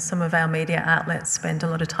Times and some of our media outlets spend a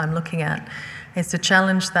lot of time looking at. It's a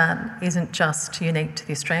challenge that isn't just unique to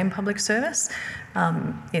the Australian Public Service.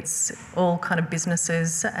 It's all kind of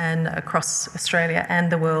businesses and across Australia and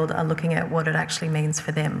the world are looking at what it actually means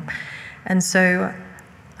for them. And so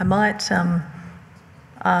I might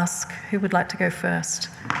ask who would like to go first.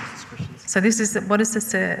 So this is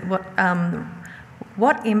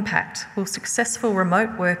what impact will successful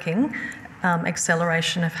remote working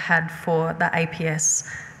acceleration have had for the APS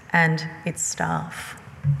and its staff?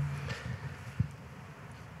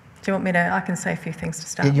 Do you want me to? I can say a few things to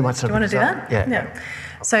start. Yeah, you might. Do you want to do that? Yeah.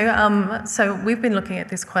 So we've been looking at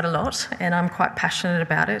this quite a lot, and I'm quite passionate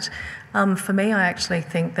about it. For me, I actually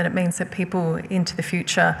think that it means that people into the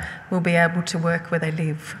future will be able to work where they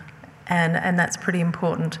live, and that's pretty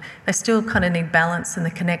important. They still kind of need balance and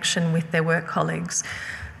the connection with their work colleagues,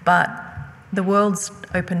 but the world's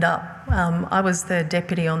opened up. I was the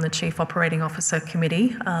deputy on the Chief Operating Officer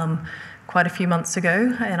Committee quite a few months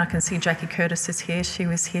ago, and I can see Jackie Curtis is here, she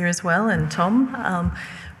was here as well, and Tom.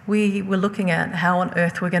 We were looking at how on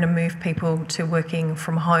earth we're going to move people to working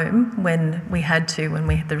from home when we had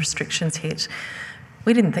the restrictions hit.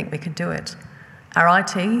 We didn't think we could do it. Our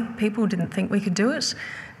IT people didn't think we could do it,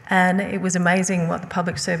 and it was amazing what the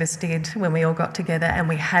public service did when we all got together and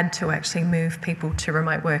we had to actually move people to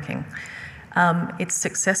remote working. It's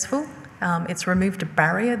successful. It's removed a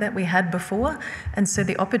barrier that we had before, and so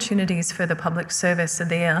the opportunities for the public service are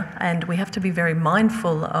there, and we have to be very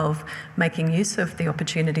mindful of making use of the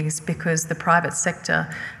opportunities because the private sector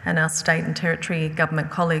and our state and territory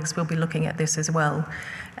government colleagues will be looking at this as well.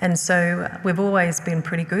 And so we've always been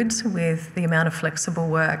pretty good with the amount of flexible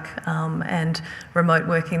work and remote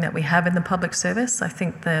working that we have in the public service. I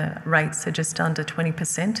think the rates are just under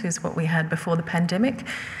 20% is what we had before the pandemic.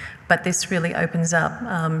 But this really opens up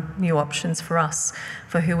new options for us,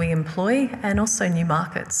 for who we employ, and also new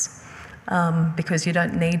markets, because you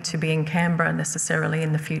don't need to be in Canberra necessarily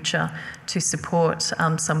in the future to support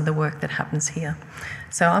some of the work that happens here.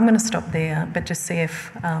 So I'm going to stop there, but just see if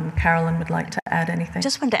Carolyn would like to add anything.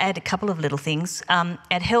 Just wanted to add a couple of little things.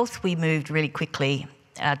 At Health, we moved really quickly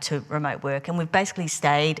to remote work, and we've basically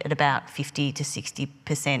stayed at about 50 to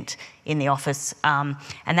 60% in the office, and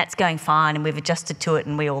that's going fine, and we've adjusted to it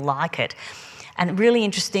and we all like it. And really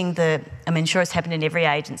interesting, I'm sure it's happened in every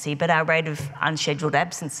agency, but our rate of unscheduled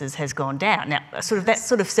absences has gone down. Now, that's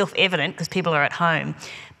sort of self-evident because people are at home,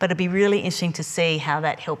 but it'd be really interesting to see how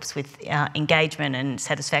that helps with engagement and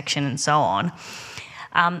satisfaction and so on.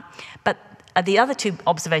 But the other two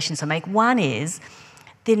observations I make, one is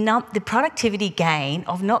the productivity gain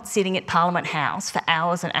of not sitting at Parliament House for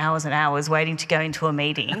hours and hours and hours waiting to go into a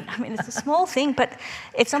meeting. I mean, it's a small thing, but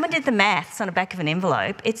if someone did the maths on the back of an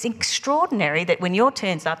envelope, it's extraordinary that when your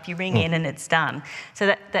turn's up, you ring in and it's done.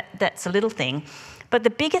 So that's a little thing. But the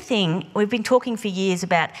bigger thing, we've been talking for years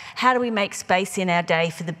about how do we make space in our day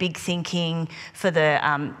for the big thinking, for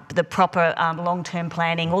the proper long-term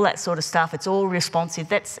planning, all that sort of stuff. It's all responsive.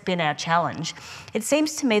 That's been our challenge. It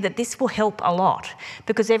seems to me that this will help a lot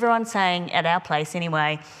because everyone's saying, at our place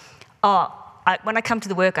anyway, when I come to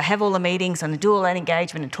the work, I have all the meetings and I do all that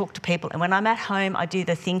engagement and talk to people. And when I'm at home, I do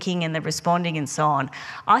the thinking and the responding and so on.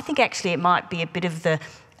 I think actually it might be a bit of the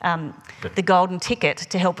golden ticket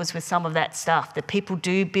to help us with some of that stuff that people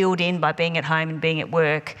do build in by being at home and being at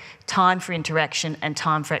work, time for interaction and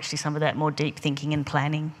time for actually some of that more deep thinking and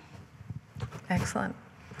planning. Excellent.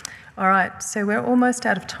 All right, so we're almost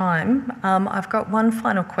out of time. I've got one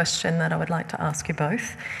final question that I would like to ask you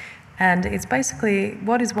both, and it's basically,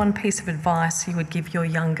 what is one piece of advice you would give your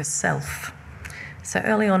younger self? So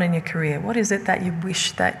early on in your career, what is it that you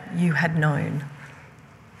wish that you had known?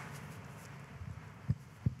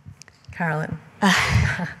 Carolyn.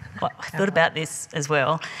 Well, I thought about this as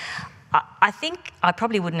well. I think I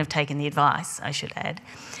probably wouldn't have taken the advice, I should add.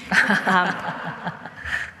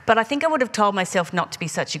 But I think I would have told myself not to be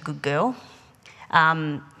such a good girl,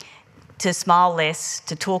 to smile less,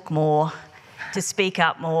 to talk more, to speak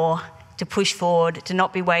up more, to push forward, to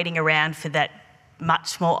not be waiting around for that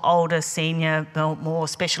much more older, senior, more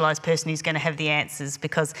specialised person who's going to have the answers,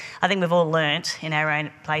 because I think we've all learnt in our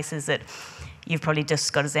own places that you've probably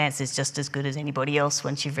just got his answers just as good as anybody else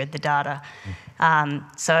once you've read the data.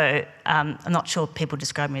 So I'm not sure people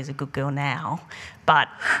describe me as a good girl now, but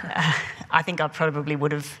I think I probably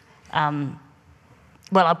would have, I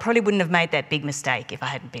probably wouldn't have made that big mistake if I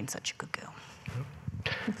hadn't been such a good girl.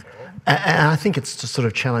 And I think it's to sort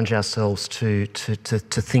of challenge ourselves to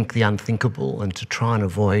think the unthinkable and to try and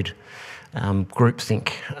avoid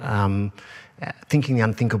groupthink. Thinking the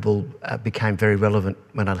unthinkable became very relevant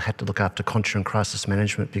when I had to look after contra and crisis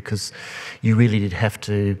management, because you really did have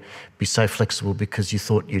to be so flexible because you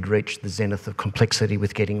thought you'd reached the zenith of complexity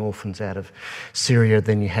with getting orphans out of Syria.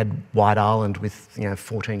 Then you had White Island with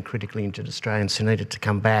 14 critically injured Australians who needed to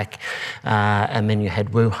come back, and then you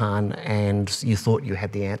had Wuhan, and you thought you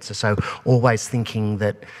had the answer. So always thinking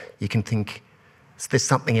that you can think there's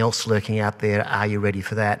something else lurking out there. Are you ready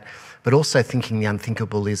for that? But also thinking the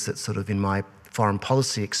unthinkable is that sort of in my foreign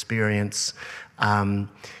policy experience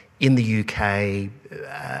in the UK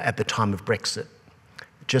at the time of Brexit,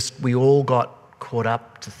 we all got caught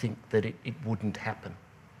up to think that it wouldn't happen.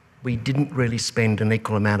 We didn't really spend an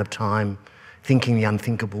equal amount of time thinking the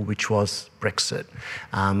unthinkable, which was Brexit,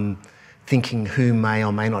 thinking who may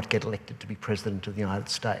or may not get elected to be President of the United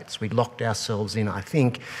States. We locked ourselves in, I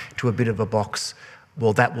think, to a bit of a box.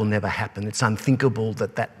 Well, that will never happen. It's unthinkable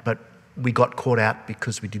but we got caught out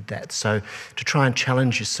because we did that. So to try and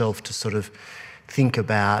challenge yourself to sort of think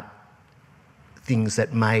about things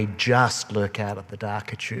that may just lurk out of the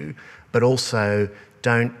dark at you, but also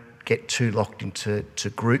don't get too locked into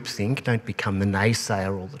groupthink, don't become the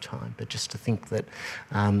naysayer all the time, but just to think that,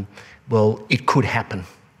 it could happen.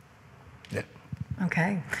 Yeah.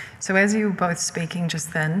 Okay, so as you were both speaking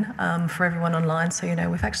just then, for everyone online, so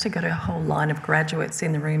we've actually got a whole line of graduates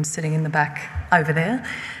in the room sitting in the back over there,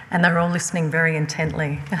 and they're all listening very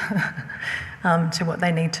intently to what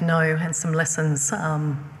they need to know and some lessons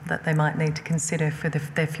that they might need to consider for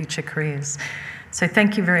their future careers. So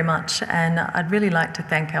thank you very much, and I'd really like to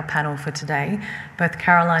thank our panel for today, both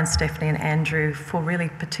Caroline, Stephanie and Andrew, for really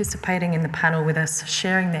participating in the panel with us,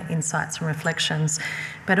 sharing their insights and reflections,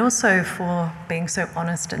 but also for being so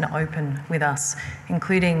honest and open with us,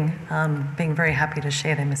 including being very happy to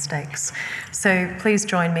share their mistakes. So please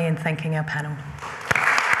join me in thanking our panel.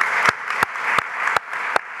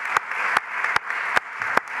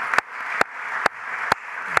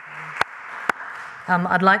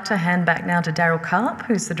 I'd like to hand back now to Daryl Karp,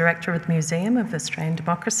 who's the Director of the Museum of Australian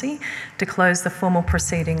Democracy, to close the formal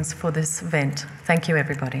proceedings for this event. Thank you,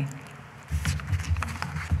 everybody.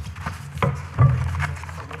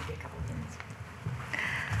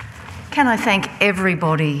 Can I thank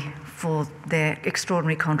everybody for their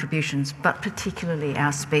extraordinary contributions, but particularly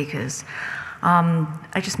our speakers.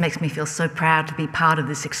 It just makes me feel so proud to be part of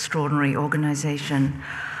this extraordinary organisation.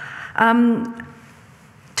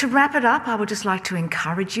 To wrap it up, I would just like to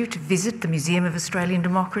encourage you to visit the Museum of Australian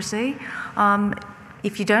Democracy.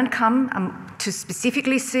 If you don't come to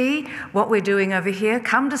specifically see what we're doing over here,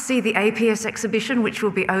 come to see the APS exhibition, which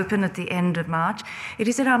will be open at the end of March. It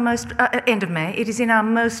is at our end of May. It is in our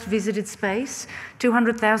most visited space.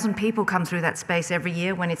 200,000 people come through that space every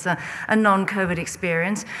year when it's a non-COVID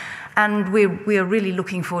experience. And we are really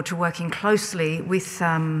looking forward to working closely with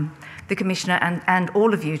the Commissioner and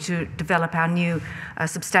all of you to develop our new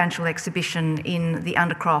substantial exhibition in the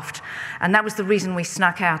Undercroft. And that was the reason we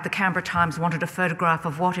snuck out. The Canberra Times wanted a photograph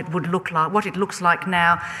of what it would look like, what it looks like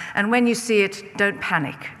now. And when you see it, don't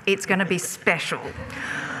panic. It's going to be special.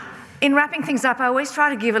 In wrapping things up, I always try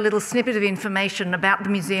to give a little snippet of information about the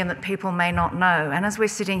museum that people may not know. And as we're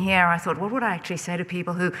sitting here, I thought, what would I actually say to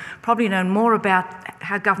people who probably know more about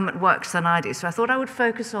how government works than I do? So I thought I would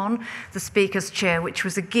focus on the Speaker's Chair, which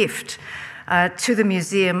was a gift to the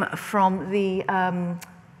museum from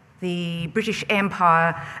the British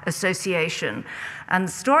Empire Association. And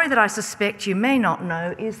the story that I suspect you may not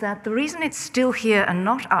know is that the reason it's still here and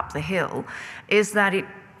not up the hill is that it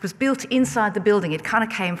was built inside the building. It kind of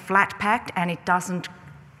came flat packed and it doesn't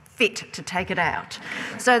fit to take it out.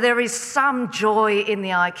 So there is some joy in the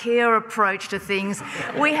IKEA approach to things.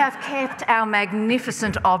 We have kept our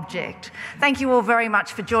magnificent object. Thank you all very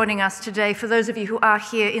much for joining us today. For those of you who are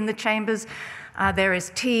here in the chambers, there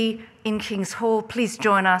is tea in King's Hall. Please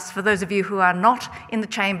join us. For those of you who are not in the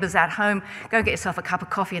chambers at home, go get yourself a cup of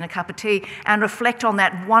coffee and a cup of tea and reflect on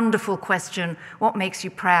that wonderful question, what makes you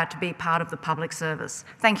proud to be part of the public service?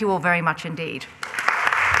 Thank you all very much indeed.